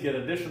 and the kids get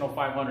additional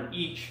 $500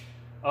 each,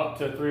 up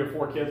to 3 or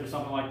 4 kids or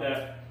something like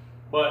that.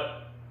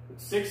 But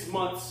 6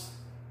 months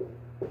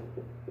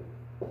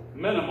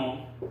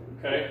minimum,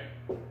 okay?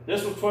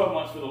 This was 12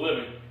 months for the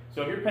living.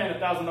 So if you're paying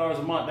 $1,000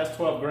 a month, that's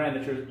 12 grand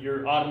that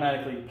you're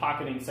automatically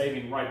pocketing,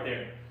 saving right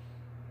there.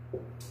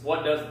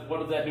 What does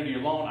that do to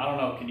your loan? I don't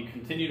know. Can you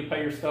continue to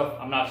pay your stuff?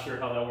 I'm not sure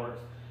how that works.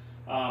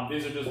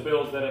 These are just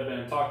bills that have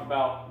been talked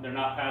about. They're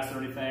not passed or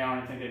anything. I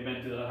don't think they've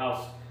been to the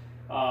House.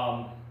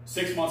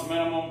 6 months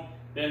minimum.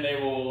 Then they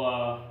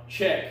will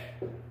check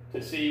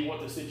to see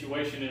what the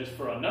situation is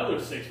for another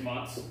 6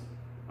 months.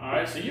 All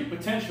right, so you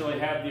potentially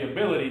have the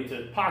ability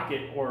to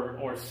pocket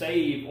or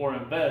save or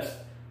invest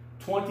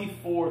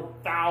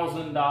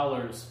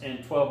 $24,000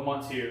 in 12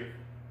 months here.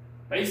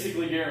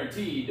 Basically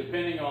guaranteed,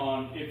 depending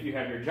on if you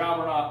have your job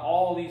or not.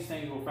 All these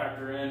things will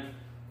factor in.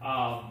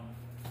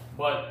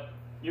 But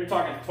you're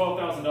talking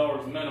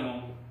 $12,000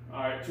 minimum.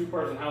 All right,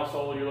 2-person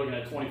household, you're looking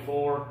at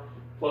 24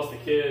 plus the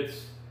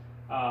kids.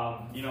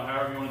 You know,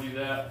 however you want to do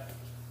that.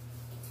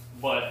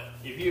 But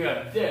if you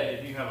have debt,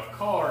 if you have a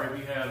car, if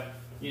you have,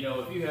 you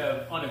know, if you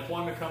have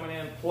unemployment coming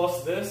in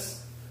plus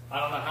this, I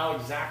don't know how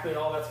exactly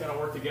all that's going to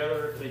work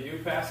together if they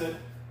do pass it,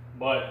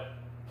 but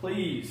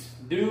please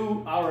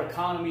do our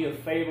economy a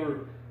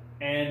favor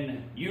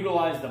and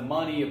utilize the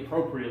money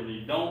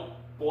appropriately. Don't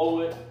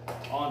blow it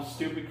on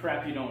stupid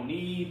crap you don't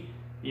need.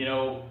 You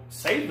know,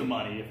 save the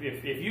money.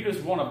 If you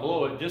just want to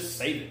blow it, just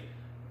save it.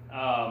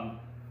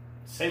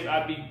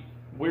 I'd be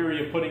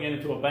weary of putting it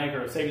into a bank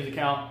or a savings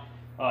account.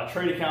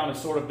 Trade account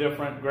is sort of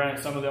different.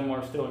 Granted, some of them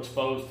are still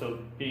exposed to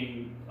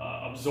being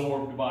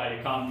absorbed by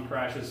economy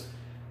crashes.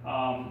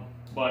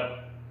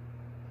 But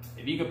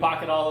if you can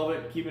pocket all of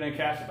it, keep it in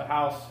cash at the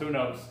house, who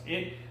knows?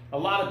 A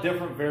lot of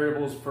different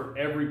variables for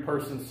every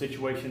person's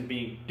situation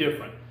being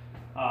different.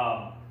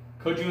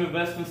 Could you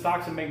invest in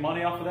stocks and make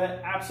money off of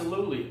that?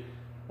 Absolutely.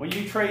 When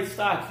you trade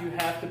stocks, you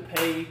have to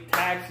pay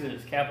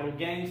taxes, capital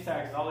gains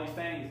taxes, all these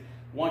things.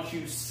 Once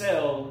you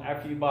sell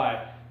after you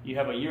buy, you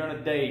have a year and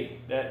a day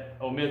that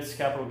omits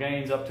capital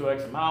gains up to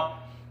X amount.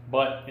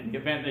 But in the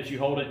event that you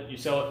hold it, you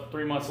sell it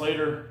 3 months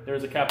later,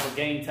 there's a capital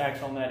gain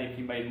tax on that if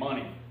you made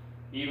money.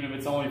 Even if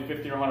it's only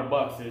 50 or 100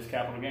 bucks, there's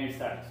capital gains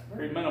tax.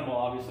 Very minimal,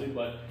 obviously,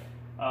 but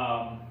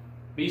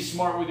be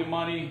smart with your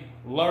money.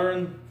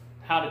 Learn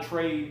how to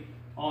trade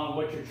on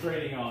what you're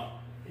trading on.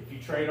 If you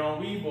trade on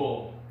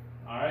Webull,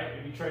 all right.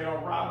 If you trade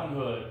on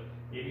Robinhood,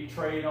 if you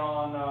trade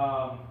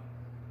on,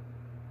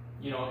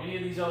 you know, any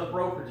of these other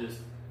brokerages,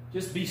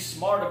 just be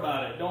smart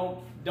about it.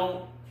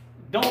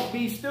 Don't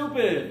be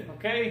stupid.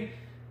 Okay.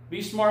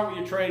 Be smart with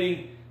your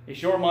trading.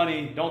 It's your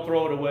money. Don't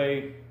throw it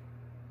away.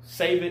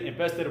 Save it,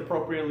 invest it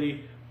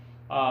appropriately.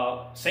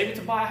 Save it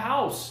to buy a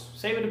house.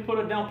 Save it to put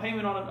a down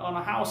payment on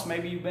a house.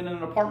 Maybe you've been in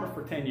an apartment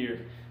for 10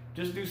 years.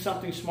 Just do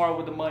something smart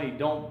with the money.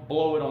 Don't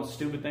blow it on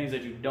stupid things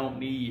that you don't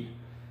need.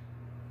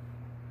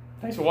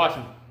 Thanks for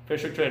watching.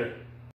 Fish Hook Trader.